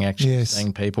refreshing actually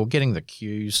seeing people, getting the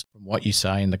cues from what you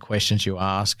say and the questions you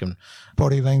ask and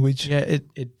body language. Yeah,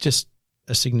 it just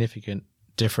a significant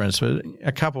difference. But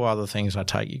a couple other things I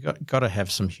take, you got to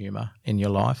have some humour in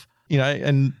your life,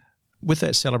 and with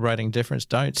that celebrating difference,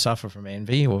 don't suffer from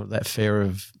envy or that fear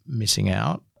of missing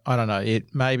out. I don't know.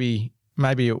 Maybe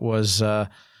it was that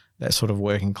sort of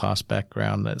working class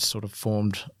background that sort of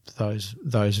formed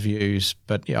those views.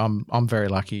 But yeah, I'm very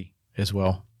lucky as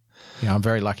well. I'm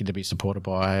very lucky to be supported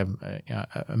by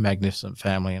a magnificent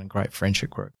family and a great friendship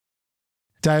group.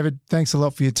 David, thanks a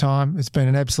lot for your time. It's been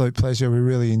an absolute pleasure. We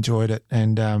really enjoyed it,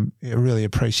 and I really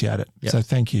appreciate it. Yep. So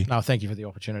thank you. No, thank you for the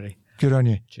opportunity. Good on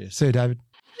you. Cheers. See you, David.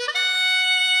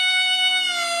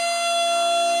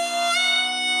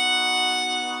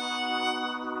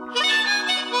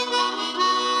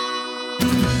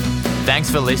 Thanks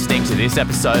for listening to this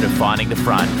episode of Finding the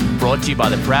Front, brought to you by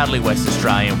the proudly West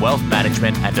Australian wealth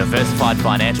management and diversified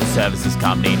financial services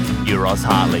company, Euroz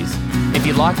Hartleys. If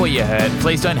you like what you heard,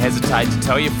 please don't hesitate to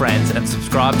tell your friends and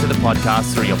subscribe to the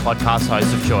podcast through your podcast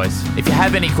host of choice. If you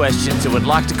have any questions or would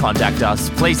like to contact us,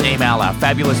 please email our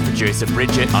fabulous producer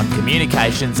Bridget on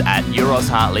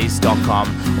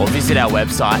communications@eurozhartleys.com or visit our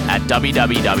website at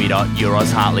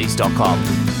www.eurozhartleys.com.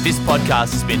 This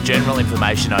podcast has been general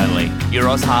information only.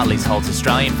 Euroz Hartleys holds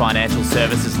Australian Financial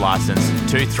Services Licence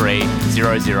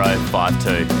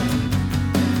 230052.